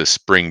 is that's a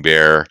spring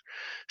bear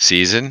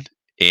season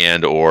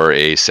and or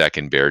a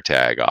second bear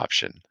tag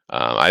option.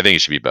 I think it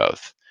should be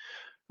both.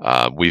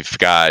 We've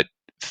got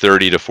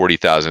 30 to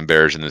 40,000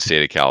 bears in the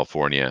state of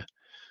California.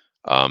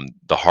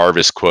 The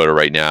harvest quota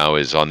right now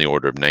is on the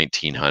order of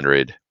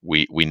 1,900.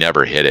 We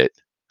never hit it.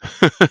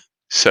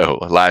 So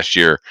last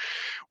year,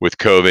 with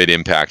COVID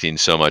impacting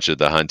so much of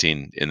the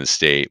hunting in the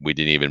state, we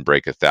didn't even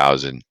break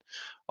 1,000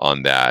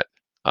 on that.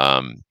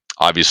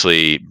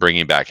 Obviously,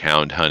 bringing back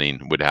hound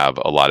hunting would have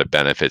a lot of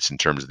benefits in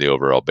terms of the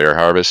overall bear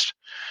harvest.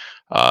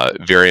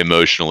 Very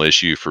emotional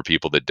issue for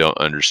people that don't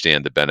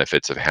understand the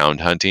benefits of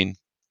hound hunting.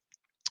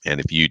 And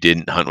if you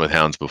didn't hunt with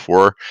hounds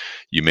before,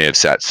 you may have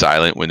sat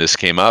silent when this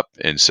came up.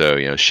 And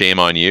so, shame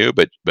on you,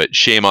 but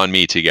shame on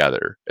me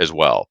together as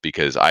well,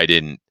 because I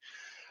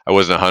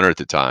wasn't a hunter at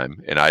the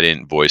time, and I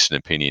didn't voice an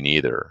opinion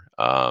either.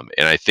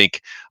 And I think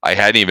I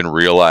hadn't even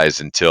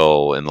realized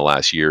until in the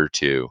last year or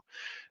two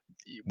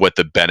what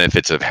the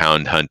benefits of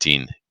hound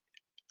hunting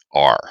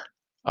are.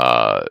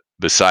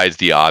 Besides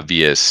the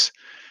obvious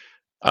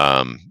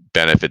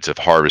benefits of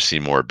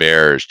harvesting more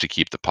bears to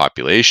keep the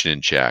population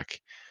in check,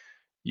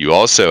 you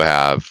also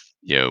have,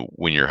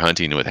 when you're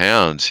hunting with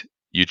hounds,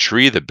 you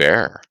tree the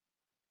bear.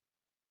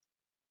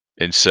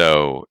 And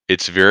so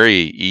it's very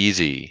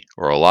easy,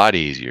 or a lot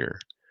easier,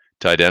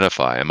 to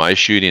identify, am I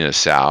shooting a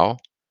sow?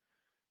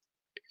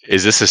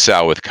 Is this a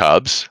sow with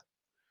cubs?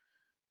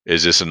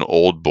 Is this an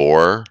old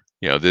boar?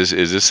 Is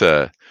this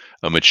a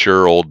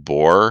mature old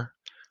boar?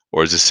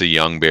 or is this a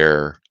young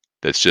bear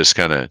that's just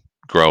kind of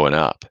growing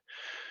up?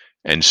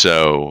 And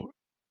so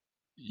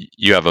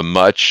you have a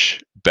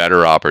much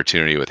better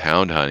opportunity with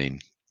hound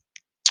hunting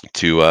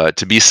to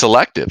be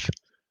selective,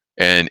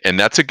 and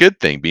that's a good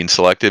thing. Being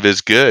selective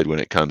is good when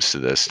it comes to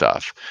this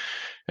stuff.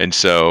 And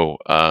so,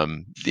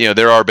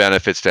 there are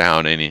benefits to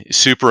hound hunting.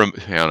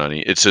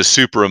 It's a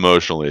super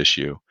emotional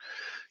issue.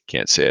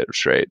 Can't say it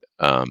straight.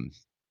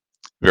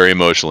 Very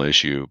emotional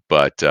issue,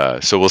 but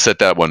so we'll set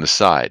that one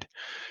aside.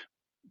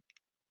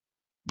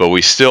 But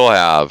we still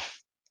have,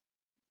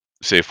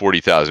 say,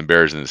 40,000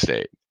 bears in the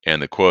state,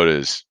 and the quota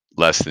is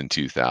less than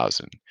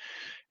 2,000.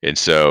 And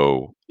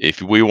so,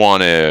 if we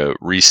want to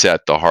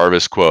reset the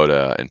harvest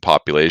quota and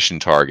population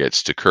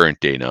targets to current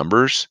day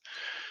numbers,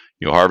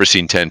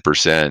 harvesting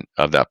 10%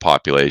 of that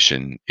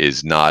population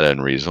is not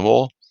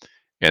unreasonable,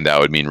 and that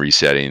would mean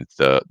resetting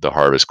the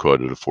harvest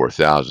quota to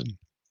 4,000.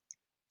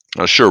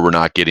 Now, sure, we're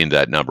not getting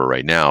that number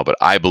right now, but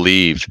I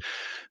believe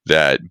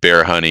that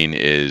bear hunting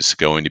is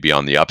going to be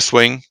on the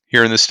upswing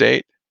here in the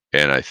state,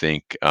 and I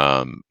think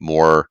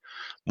more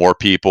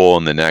people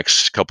in the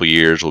next couple of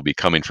years will be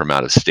coming from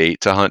out of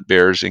state to hunt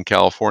bears in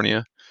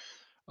California,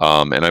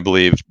 and I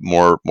believe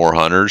more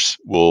hunters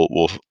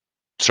will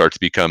start to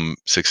become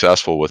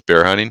successful with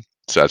bear hunting.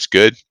 So that's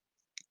good.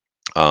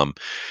 Um,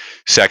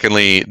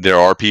 Secondly, there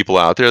are people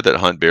out there that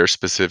hunt bears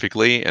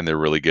specifically, and they're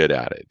really good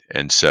at it.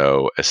 And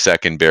so, a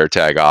second bear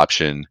tag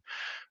option,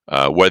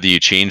 whether you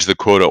change the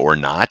quota or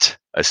not,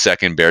 a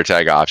second bear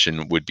tag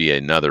option would be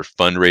another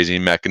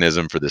fundraising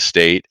mechanism for the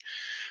state.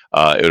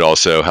 It would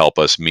also help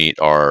us meet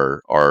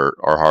our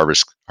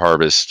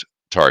harvest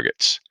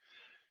targets.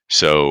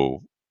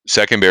 So,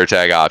 second bear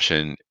tag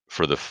option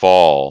for the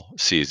fall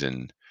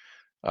season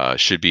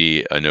should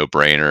be a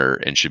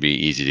no-brainer and should be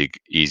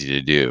easy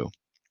to do.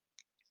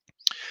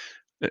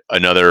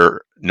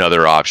 Another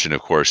option,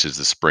 of course, is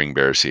the spring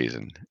bear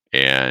season,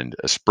 and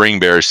a spring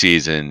bear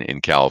season in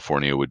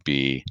California would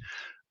be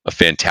a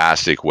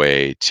fantastic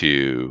way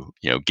to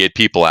get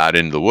people out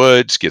into the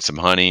woods, get some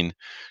hunting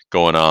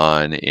going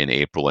on in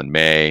April and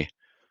May.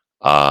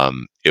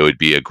 It would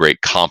be a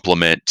great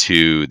complement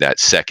to that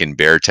second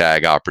bear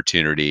tag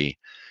opportunity.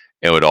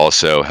 It would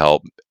also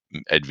help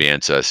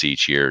advance us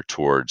each year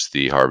towards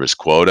the harvest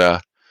quota.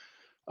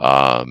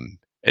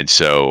 And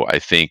so I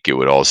think it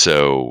would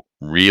also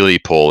really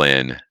pull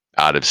in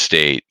out of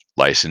state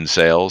license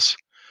sales,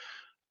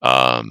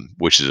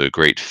 which is a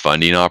great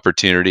funding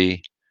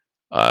opportunity.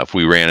 If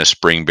we ran a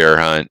spring bear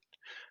hunt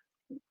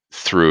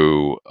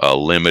through a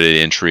limited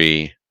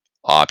entry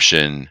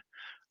option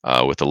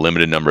with a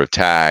limited number of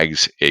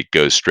tags, it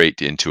goes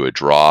straight into a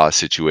draw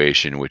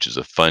situation, which is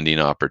a funding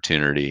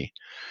opportunity.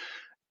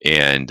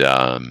 And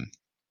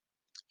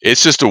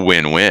it's just a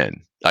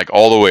win-win, like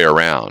all the way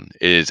around.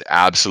 It is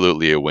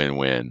absolutely a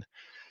win-win.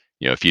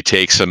 If you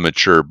take some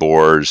mature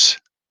boars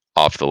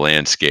off the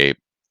landscape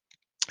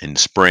in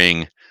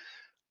spring,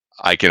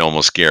 I can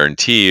almost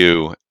guarantee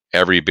you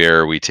every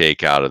bear we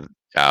take out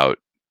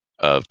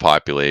of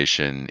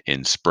population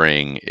in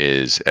spring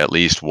is at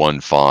least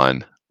one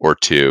fawn or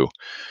two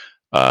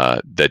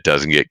that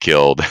doesn't get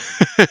killed,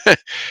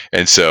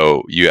 and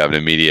so you have an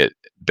immediate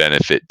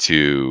benefit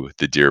to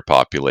the deer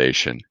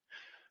population.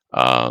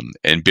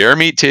 And bear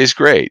meat tastes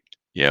great.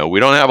 We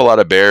don't have a lot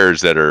of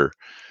bears that are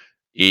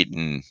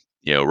eating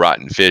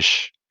rotten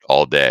fish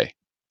all day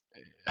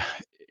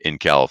in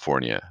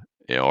California.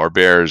 Our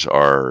bears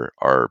are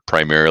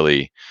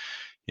primarily,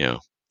 you know,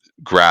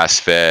 grass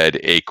fed,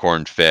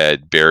 acorn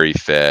fed, berry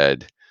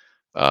fed,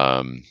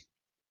 um,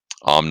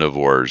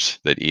 omnivores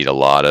that eat a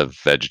lot of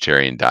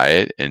vegetarian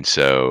diet, and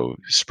so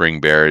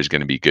spring bear is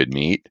going to be good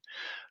meat,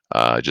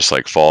 just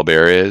like fall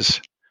bear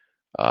is.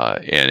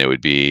 And it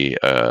would be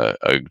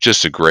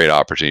just a great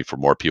opportunity for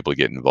more people to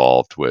get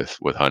involved with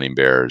hunting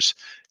bears.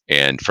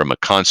 And from a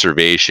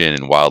conservation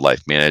and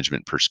wildlife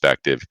management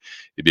perspective,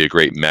 it'd be a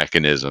great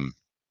mechanism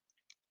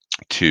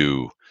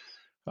to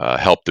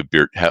help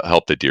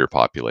the deer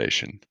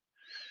population.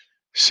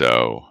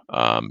 So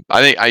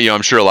I think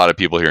I'm sure a lot of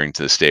people hearing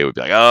to the state would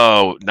be like,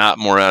 "Oh, not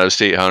more out of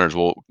state hunters."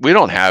 Well, we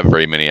don't have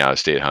very many out of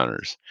state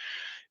hunters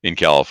in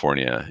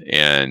California,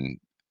 and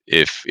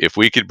if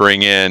we could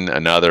bring in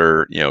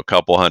another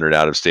couple hundred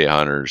out of state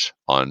hunters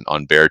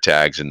on bear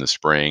tags in the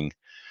spring,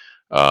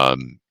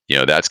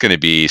 that's going to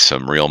be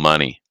some real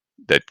money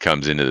that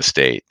comes into the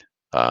state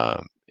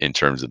in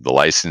terms of the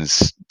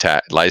license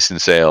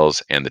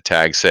sales and the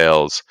tag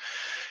sales.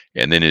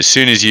 And then as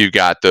soon as you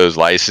got those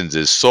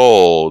licenses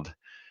sold,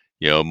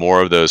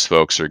 more of those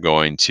folks are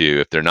going to,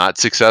 if they're not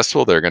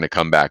successful, they're going to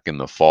come back in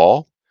the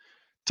fall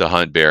to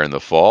hunt bear in the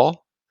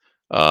fall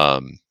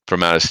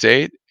from out of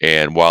state.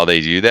 And while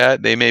they do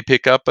that, they may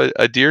pick up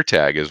a deer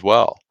tag as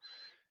well.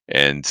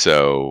 And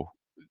so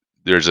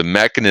there's a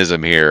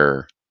mechanism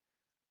here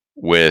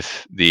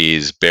with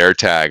these bear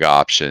tag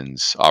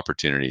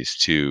opportunities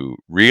to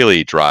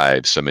really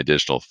drive some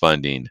additional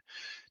funding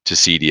to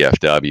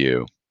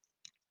CDFW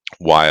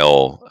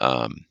while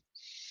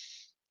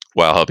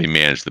while helping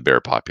manage the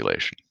bear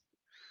population.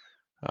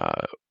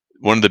 Uh,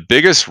 One of the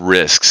biggest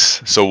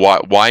risks. So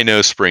why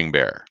no spring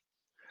bear?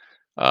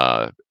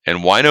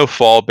 And why no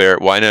fall bear?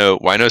 Why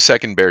no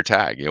second bear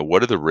tag?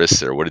 What are the risks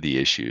there? What are the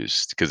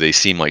issues? Because they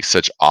seem like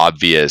such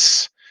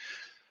obvious,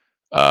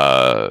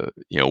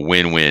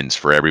 win-wins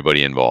for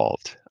everybody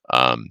involved.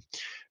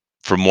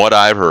 From what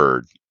I've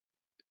heard,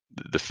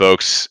 the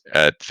folks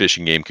at Fish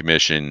and Game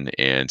Commission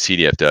and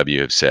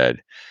CDFW have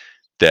said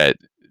that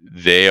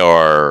they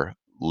are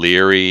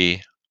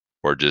leery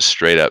or just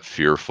straight up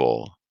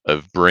fearful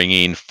of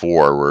bringing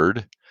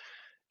forward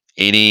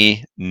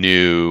any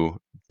new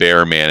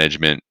bear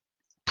management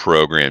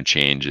program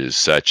changes,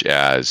 such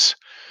as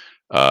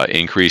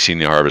increasing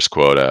the harvest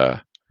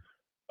quota,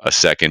 a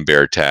second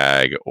bear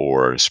tag,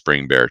 or a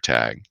spring bear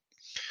tag.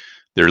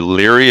 They're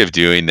leery of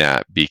doing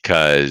that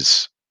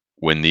because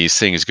when these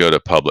things go to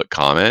public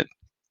comment,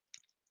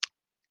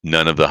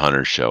 none of the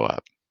hunters show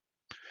up,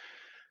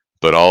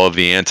 but all of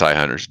the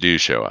anti-hunters do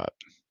show up.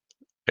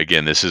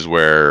 Again, this is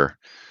where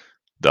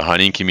the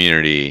hunting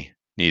community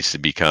needs to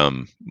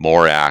become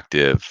more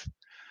active,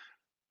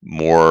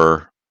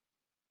 more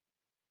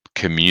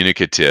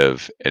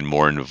communicative, and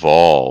more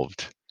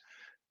involved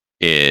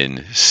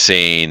in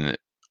saying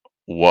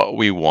what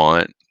we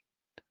want,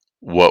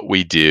 what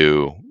we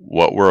do,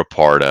 what we're a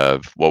part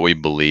of, what we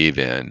believe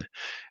in,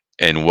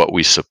 and what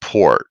we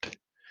support,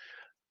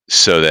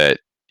 so that,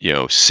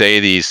 say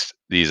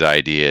these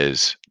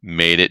ideas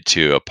made it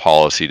to a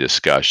policy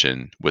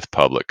discussion with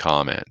public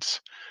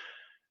comments.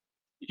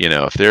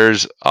 If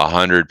there's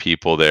 100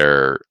 people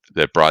there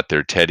that brought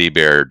their teddy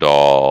bear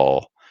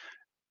doll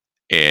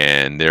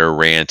and they're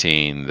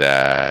ranting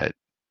that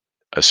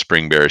a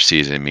spring bear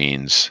season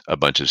means a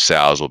bunch of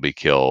sows will be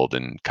killed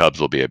and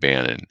cubs will be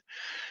abandoned,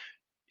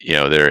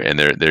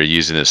 they're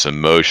using this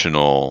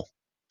emotional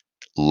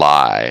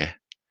lie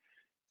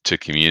to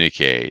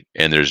communicate,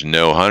 and there's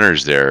no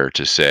hunters there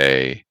to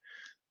say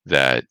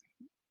that,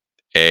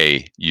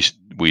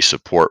 we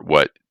support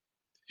what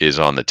is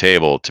on the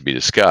table to be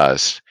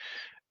discussed,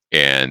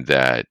 and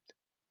that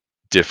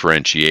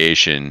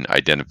differentiation,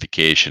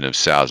 identification of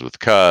sows with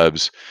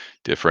cubs,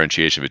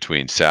 differentiation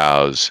between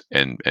sows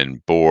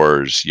and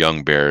boars,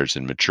 young bears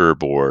and mature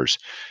boars,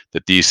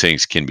 that these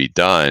things can be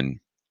done,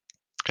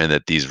 and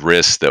that these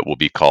risks that will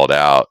be called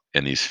out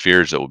and these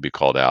fears that will be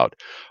called out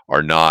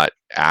are not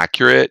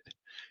accurate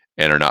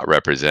and are not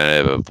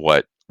representative of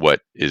what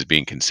is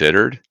being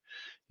considered.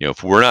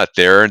 If we're not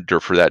there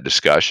for that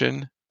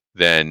discussion,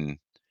 then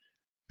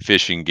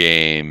Fish and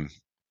Game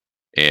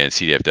and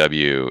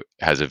CDFW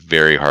has a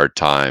very hard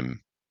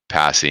time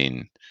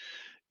passing,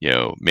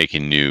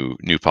 making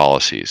new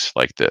policies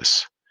like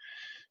this.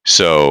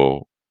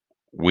 So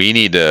we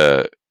need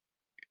to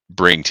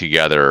bring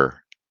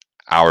together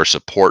our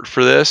support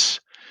for this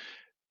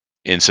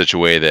in such a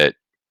way that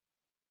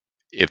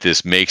if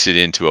this makes it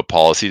into a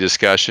policy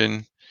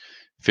discussion,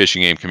 Fish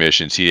and Game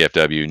Commission,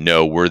 CDFW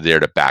know we're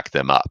there to back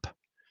them up.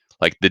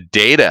 Like, the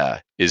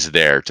data is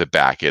there to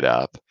back it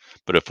up.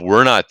 But if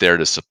we're not there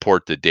to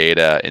support the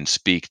data and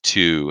speak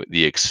to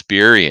the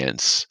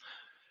experience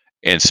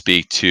and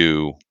speak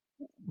to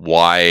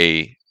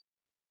why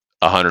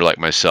a hunter like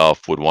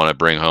myself would want to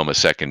bring home a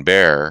second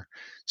bear,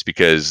 it's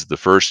because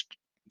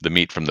the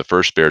meat from the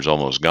first bear is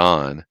almost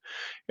gone,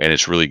 and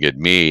it's really good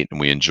meat, and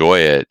we enjoy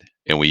it,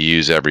 and we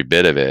use every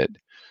bit of it.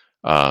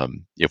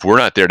 If we're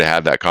not there to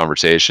have that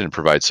conversation and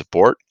provide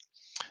support,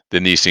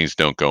 then these things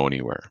don't go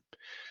anywhere.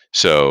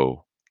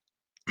 So,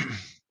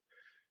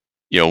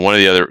 one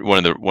of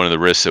the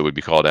risks that would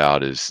be called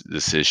out is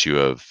this issue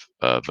of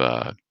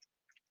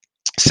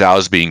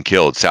sows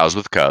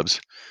with cubs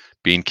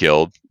being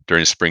killed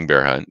during a spring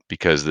bear hunt,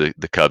 because the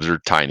cubs are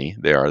tiny.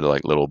 They're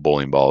like little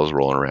bowling balls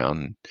rolling around,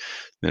 and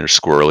they're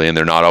squirrely, and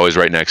they're not always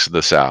right next to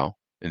the sow.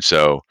 And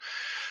so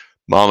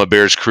mama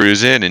bear's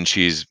cruising, and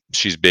she's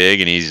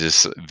big and easy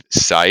to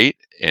sight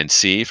and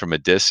see from a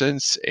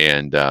distance,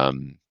 and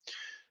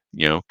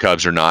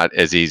cubs are not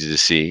as easy to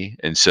see.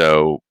 And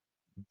so,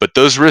 but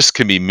those risks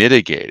can be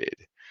mitigated.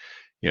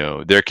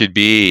 There could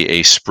be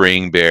a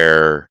spring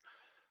bear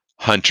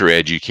hunter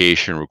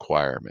education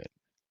requirement,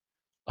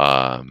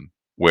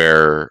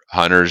 where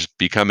hunters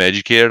become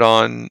educated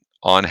on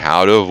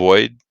how to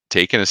avoid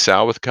taking a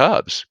sow with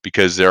cubs,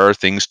 because there are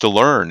things to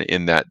learn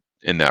in that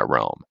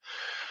realm.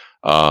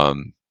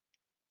 And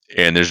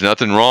there's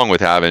nothing wrong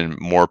with having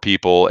more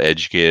people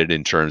educated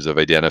in terms of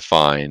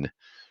identifying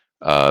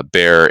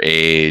bear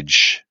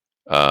age,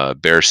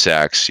 bear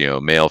sex,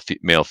 male,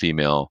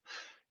 female,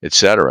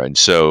 etc. And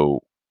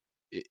so,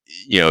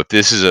 if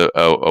this is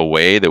a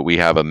way that we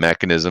have a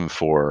mechanism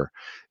for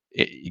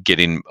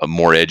getting a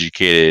more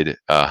educated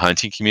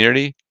hunting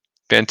community,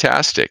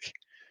 fantastic.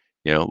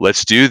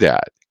 Let's do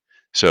that.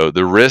 So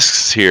the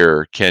risks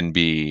here can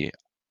be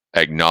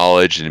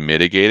acknowledged and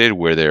mitigated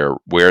where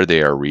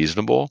they are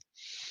reasonable,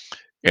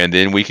 and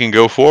then we can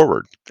go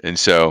forward. And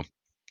so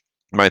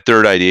my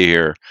third idea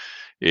here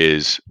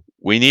is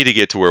we need to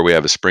get to where we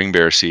have a spring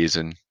bear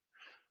season,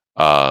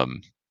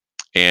 um,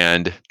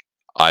 and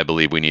I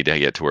believe we need to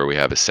get to where we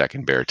have a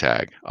second bear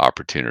tag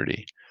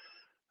opportunity.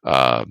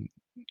 Um,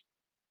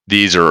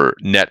 these are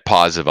net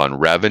positive on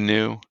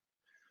revenue.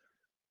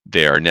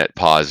 They are net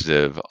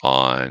positive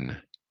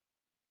on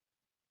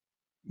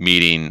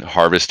meeting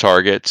harvest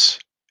targets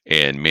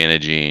and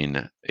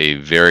managing a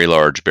very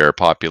large bear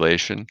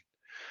population,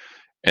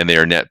 and they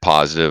are net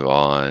positive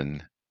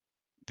on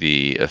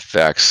the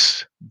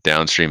effects,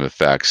 downstream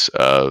effects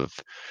of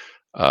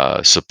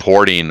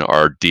supporting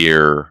our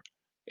deer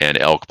and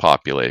elk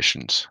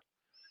populations,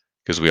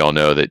 because we all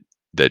know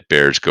that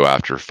bears go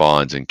after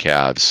fawns and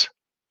calves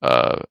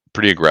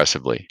pretty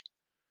aggressively.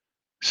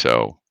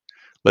 So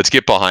let's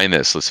get behind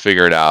this. Let's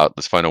figure it out.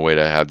 Let's find a way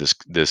to have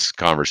this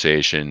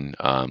conversation.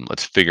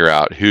 Let's figure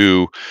out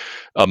who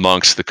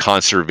amongst the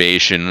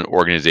conservation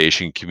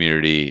organization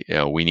community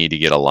we need to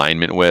get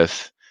alignment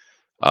with,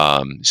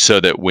 so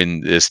that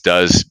when this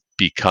does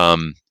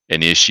become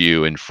an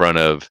issue in front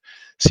of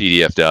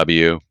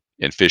CDFW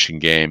and Fish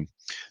and Game,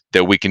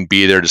 that we can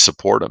be there to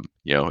support them.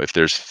 If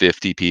there's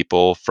 50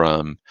 people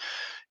from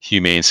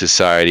Humane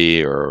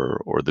Society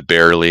or the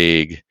Bear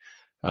League,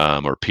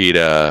 or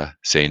PETA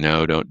say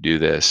no, don't do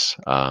this.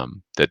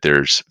 That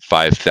there's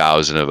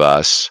 5,000 of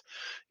us,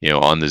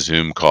 on the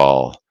Zoom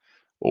call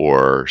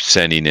or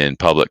sending in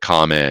public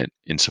comment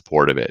in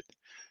support of it,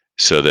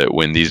 so that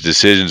when these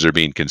decisions are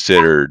being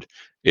considered,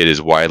 it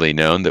is widely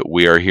known that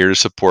we are here to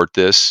support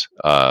this.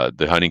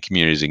 The hunting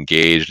community is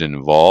engaged and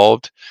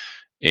involved,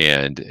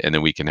 and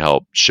then we can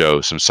help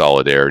show some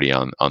solidarity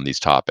on these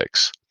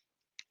topics.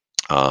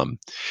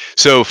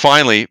 So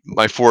finally,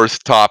 my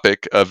fourth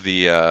topic of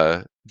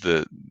the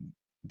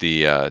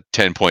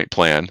 10-point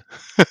plan,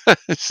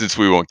 since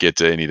we won't get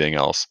to anything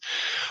else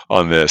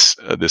on this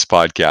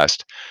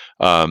podcast.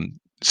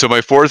 So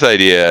my fourth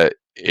idea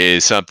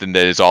is something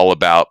that is all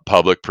about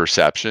public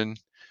perception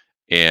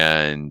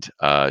and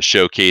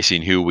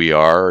showcasing who we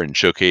are, and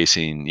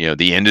showcasing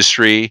the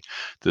industry,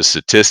 the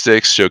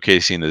statistics,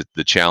 showcasing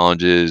the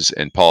challenges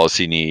and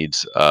policy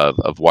needs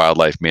of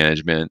wildlife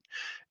management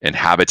and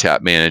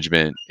habitat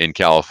management in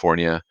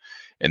California.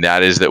 And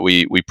that is that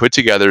we put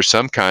together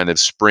some kind of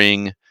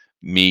spring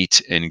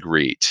meet and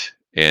greet.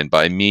 And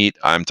by meat,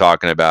 I'm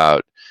talking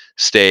about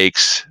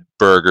steaks,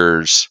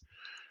 burgers,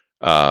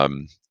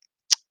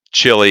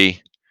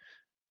 chili,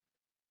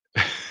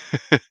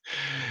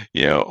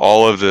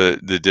 all of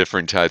the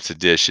different types of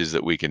dishes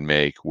that we can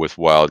make with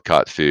wild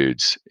caught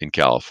foods in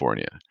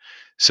California.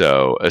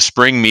 So a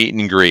spring meet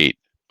and greet,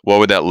 what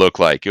would that look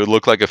like? It would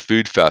look like a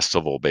food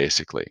festival,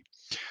 basically.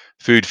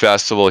 Food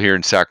festival here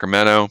in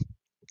Sacramento.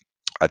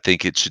 I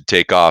think it should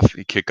kick off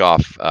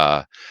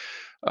on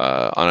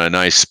a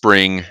nice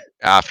spring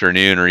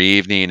afternoon or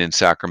evening in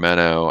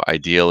Sacramento,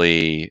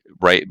 ideally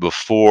right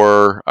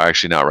before,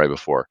 actually not right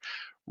before,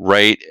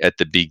 right at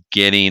the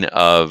beginning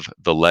of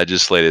the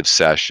legislative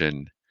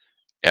session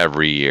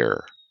every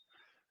year.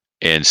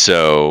 And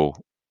so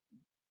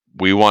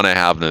we want to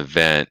have an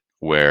event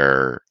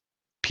where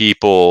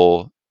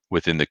people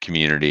within the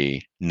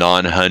community,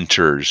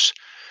 non-hunters,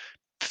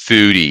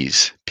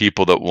 foodies,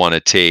 people that want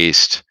to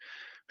taste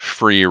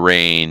free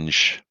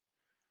range,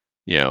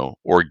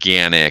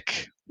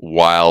 organic,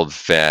 wild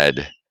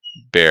fed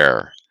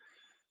bear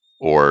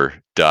or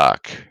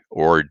duck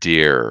or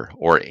deer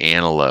or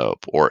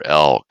antelope or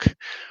elk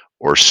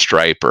or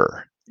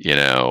striper,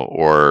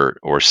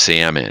 or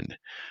salmon.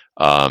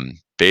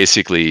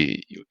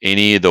 Basically,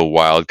 any of the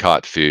wild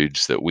caught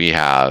foods that we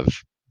have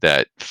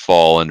that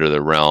fall under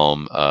the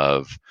realm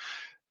of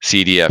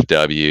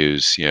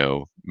CDFW's,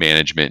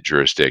 management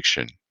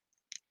jurisdiction.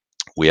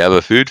 We have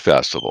a food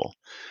festival,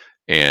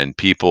 and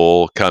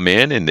people come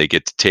in and they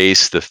get to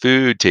taste the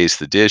food, taste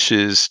the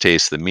dishes,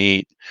 taste the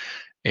meat,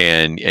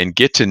 and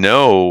get to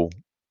know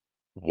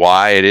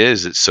why it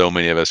is that so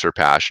many of us are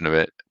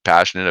passionate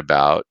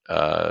about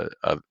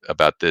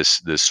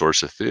this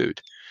source of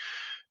food.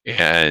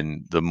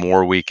 And the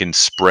more we can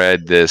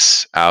spread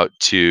this out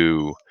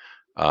to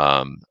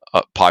a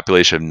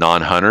population of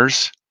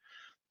non-hunters,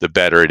 the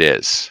better it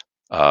is,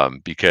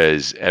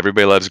 because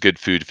everybody loves a good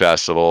food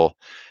festival.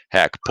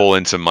 Heck, pull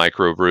in some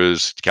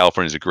microbrews.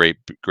 California is a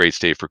great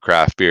state for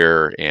craft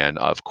beer, and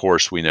of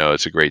course, we know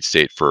it's a great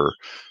state for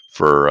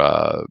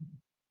uh,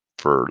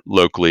 for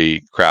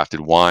locally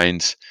crafted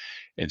wines.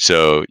 And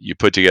so you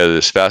put together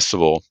this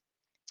festival,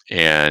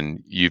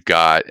 and you've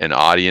got an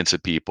audience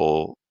of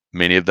people.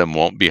 Many of them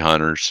won't be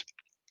hunters,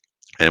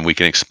 and we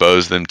can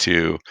expose them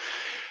to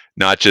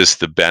not just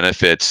the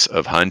benefits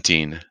of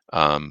hunting,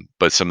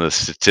 but some of the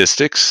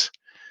statistics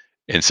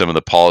and some of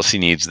the policy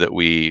needs that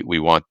we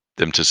want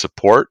them to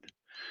support.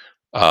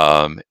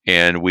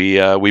 And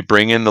we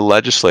bring in the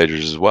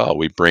legislators as well.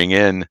 We bring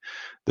in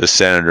the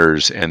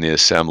senators and the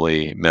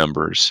assembly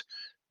members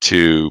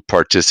to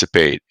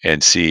participate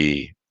and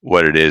see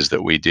what it is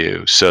that we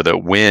do, so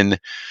that when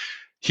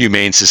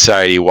Humane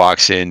Society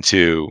walks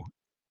into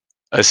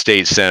a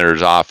state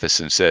senator's office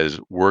and says,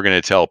 "We're going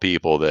to tell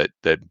people that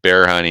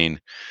bear hunting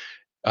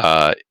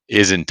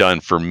isn't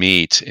done for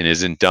meat and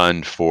isn't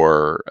done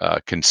for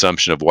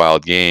consumption of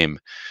wild game,"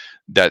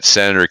 that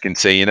senator can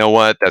say, "You know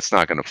what? That's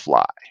not going to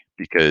fly,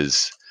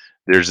 because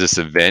there's this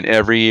event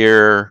every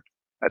year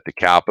at the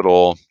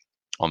Capitol,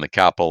 on the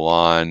Capitol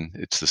lawn.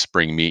 It's the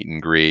spring meet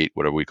and greet,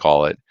 whatever we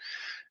call it,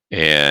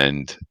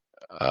 and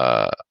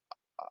uh,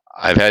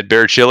 I've had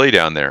bear chili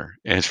down there,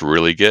 and it's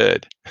really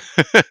good.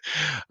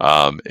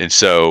 And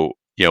so,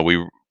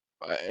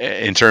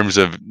 in terms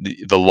of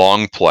the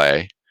long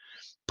play,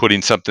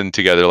 putting something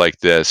together like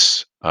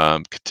this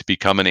to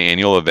become an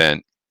annual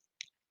event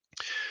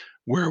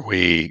where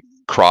we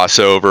cross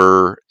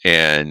over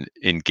and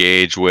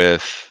engage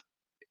with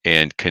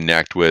and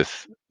connect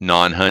with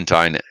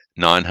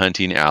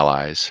non-hunting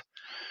allies,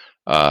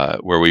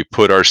 where we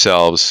put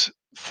ourselves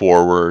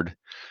forward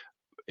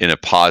in a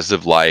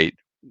positive light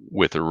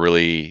with a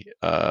really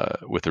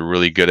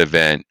good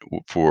event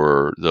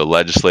for the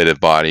legislative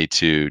body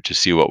to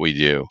see what we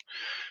do,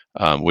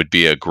 would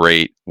be a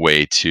great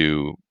way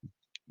to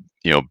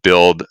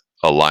build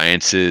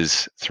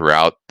alliances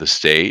throughout the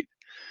state,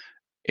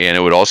 and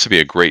it would also be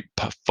a great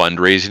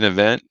fundraising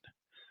event,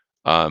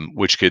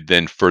 which could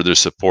then further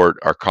support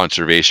our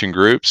conservation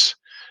groups,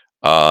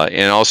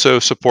 and also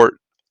support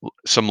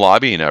some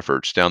lobbying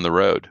efforts down the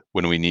road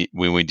when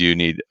we do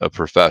need a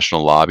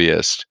professional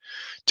lobbyist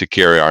to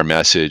carry our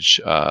message,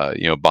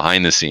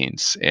 behind the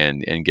scenes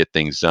and get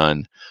things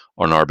done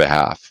on our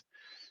behalf.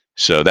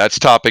 So that's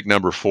topic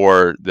number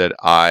 4 that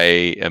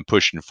I am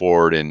pushing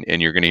forward,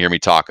 and you're going to hear me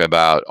talk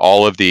about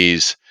all of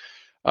these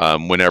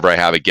whenever I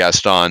have a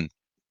guest on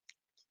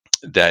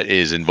that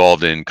is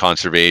involved in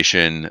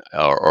conservation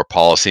or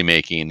policy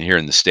making here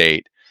in the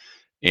state.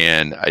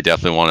 And I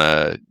definitely want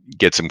to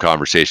get some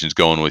conversations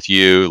going with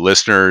you,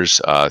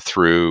 listeners,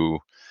 through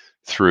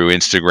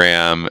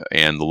Instagram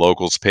and the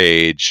locals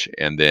page.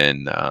 And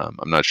then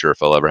I'm not sure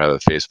if I'll ever have a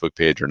Facebook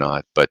page or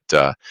not, but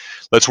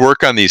let's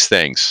work on these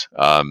things.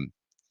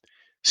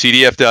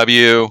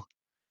 CDFW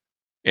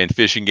and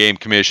Fish and Game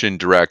Commission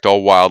direct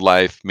all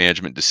wildlife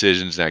management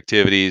decisions and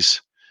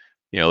activities.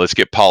 Let's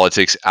get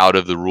politics out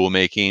of the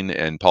rulemaking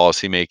and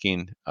policy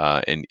making,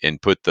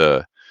 and put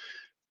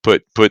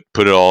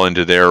it all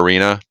into their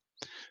arena.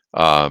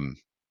 Um,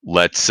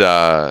 let's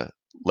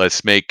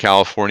make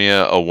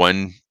California a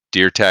one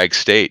deer tag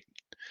state.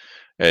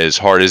 As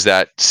hard as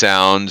that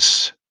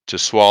sounds to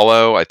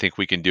swallow, I think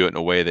we can do it in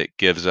a way that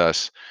gives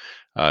us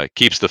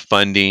keeps the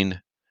funding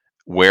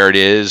where it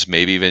is.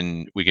 Maybe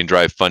even we can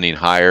drive funding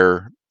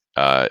higher.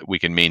 We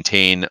can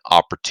maintain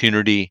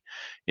opportunity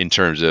in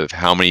terms of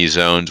how many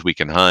zones we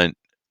can hunt.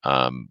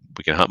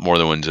 We can hunt more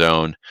than one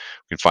zone.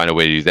 We can find a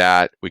way to do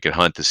that. We can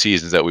hunt the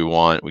seasons that we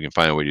want. We can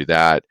find a way to do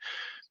that.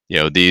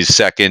 These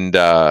second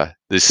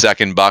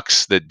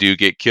bucks that do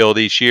get killed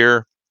each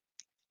year,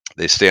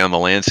 they stay on the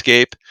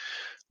landscape,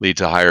 lead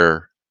to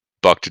higher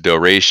buck to doe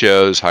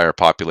ratios, higher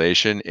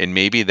population, and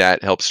maybe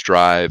that helps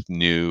drive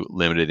new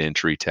limited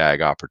entry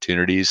tag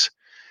opportunities.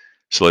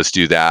 So let's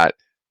do that,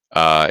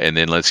 and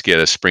then let's get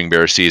a spring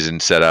bear season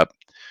set up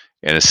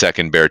and a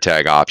second bear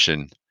tag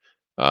option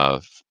uh,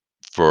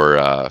 for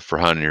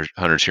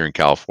hunters here in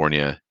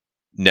California,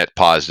 net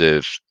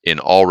positive in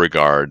all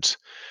regards.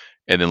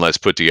 And then let's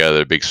put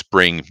together a big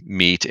spring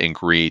meet and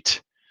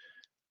greet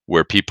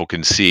where people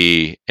can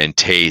see and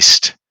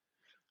taste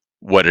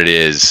what it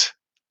is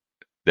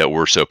that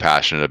we're so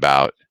passionate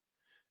about,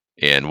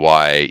 and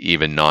why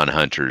even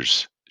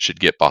non-hunters should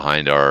get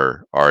behind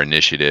our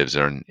initiatives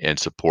and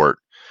support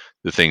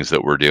the things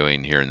that we're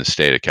doing here in the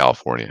state of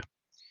California.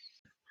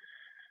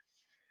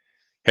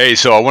 Hey,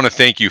 so I want to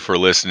thank you for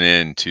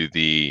listening to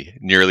the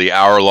nearly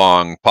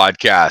hour-long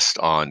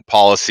podcast on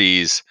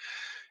policies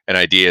and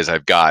ideas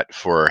I've got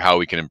for how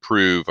we can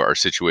improve our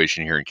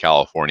situation here in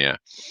California.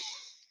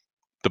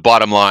 The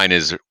bottom line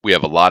is we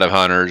have a lot of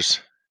hunters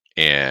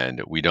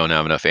and we don't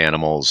have enough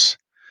animals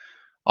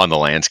on the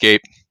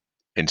landscape.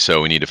 And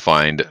so we need to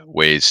find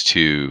ways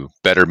to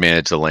better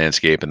manage the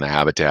landscape and the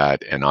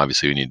habitat. And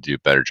obviously, we need to do a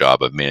better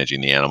job of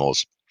managing the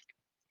animals.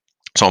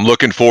 So I'm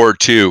looking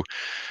forward to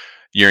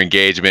your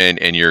engagement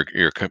and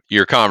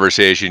your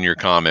conversation, your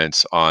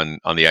comments on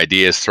the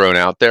ideas thrown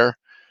out there.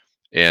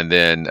 And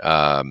then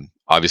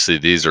obviously,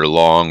 these are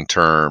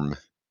long-term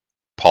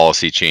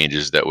policy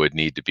changes that would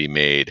need to be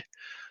made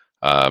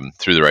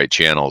through the right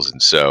channels.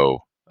 And so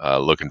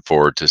looking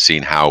forward to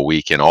seeing how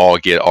we can all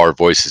get our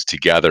voices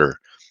together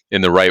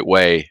in the right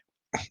way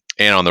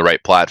and on the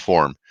right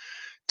platform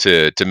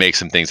to make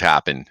some things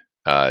happen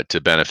to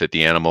benefit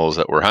the animals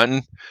that we're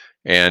hunting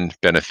and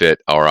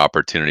benefit our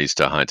opportunities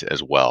to hunt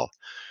as well.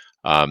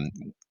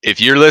 If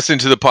you're listening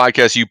to the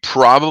podcast, you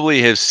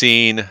probably have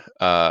seen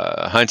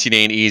Hunting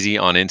Ain't Easy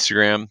on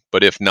Instagram,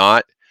 but if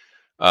not,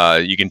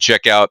 you can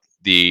check out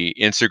the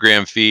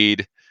Instagram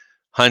feed,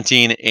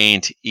 Hunting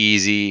Ain't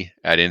Easy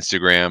at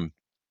Instagram.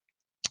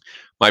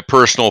 My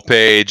personal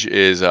page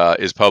is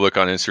public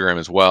on Instagram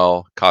as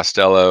well,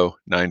 Costello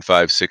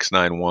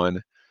 95691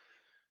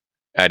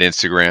 at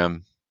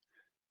Instagram.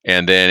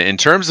 And then in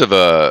terms of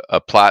a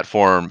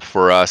platform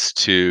for us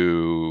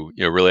to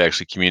really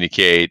actually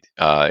communicate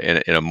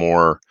in a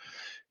more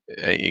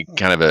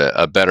kind of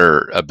a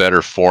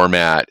better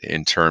format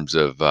in terms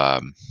of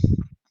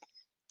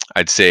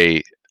I'd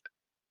say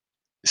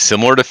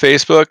similar to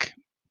Facebook,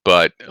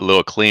 but a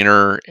little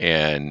cleaner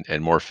and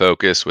more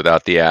focused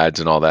without the ads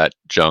and all that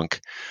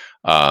junk,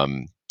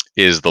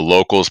 is the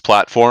Locals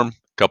platform.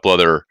 A couple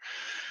other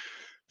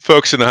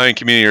folks in the hunting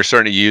community are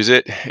starting to use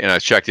it, and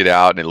I've checked it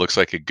out, and it looks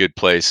like a good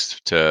place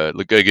to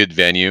look a good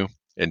venue.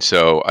 And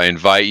so I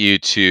invite you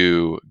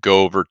to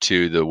go over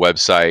to the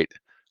website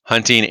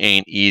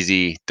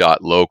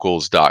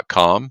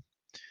huntingainteasy.locals.com,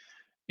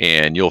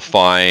 and you'll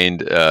find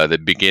the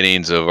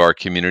beginnings of our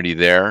community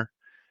there.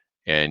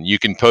 And you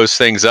can post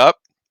things up.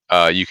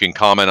 You can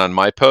comment on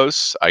my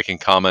posts. I can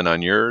comment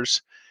on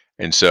yours,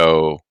 and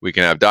so we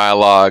can have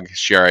dialogue,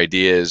 share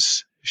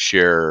ideas,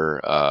 share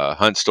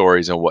hunt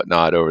stories and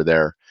whatnot over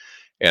there.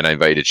 And I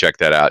invite you to check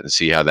that out and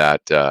see how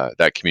that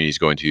community is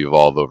going to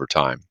evolve over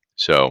time.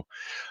 So,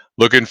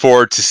 looking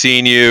forward to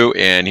seeing you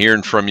and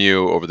hearing from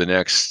you over the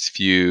next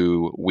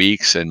few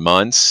weeks and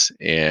months.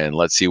 And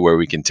let's see where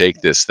we can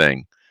take this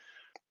thing.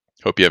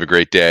 Hope you have a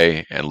great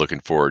day, and looking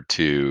forward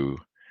to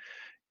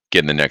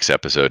getting the next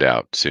episode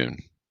out soon.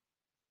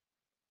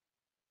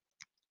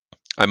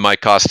 I'm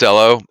Mike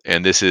Costello,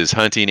 and this is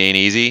Hunting Ain't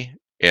Easy.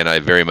 And I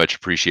very much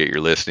appreciate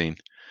your listening.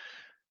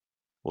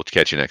 We'll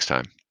catch you next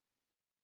time.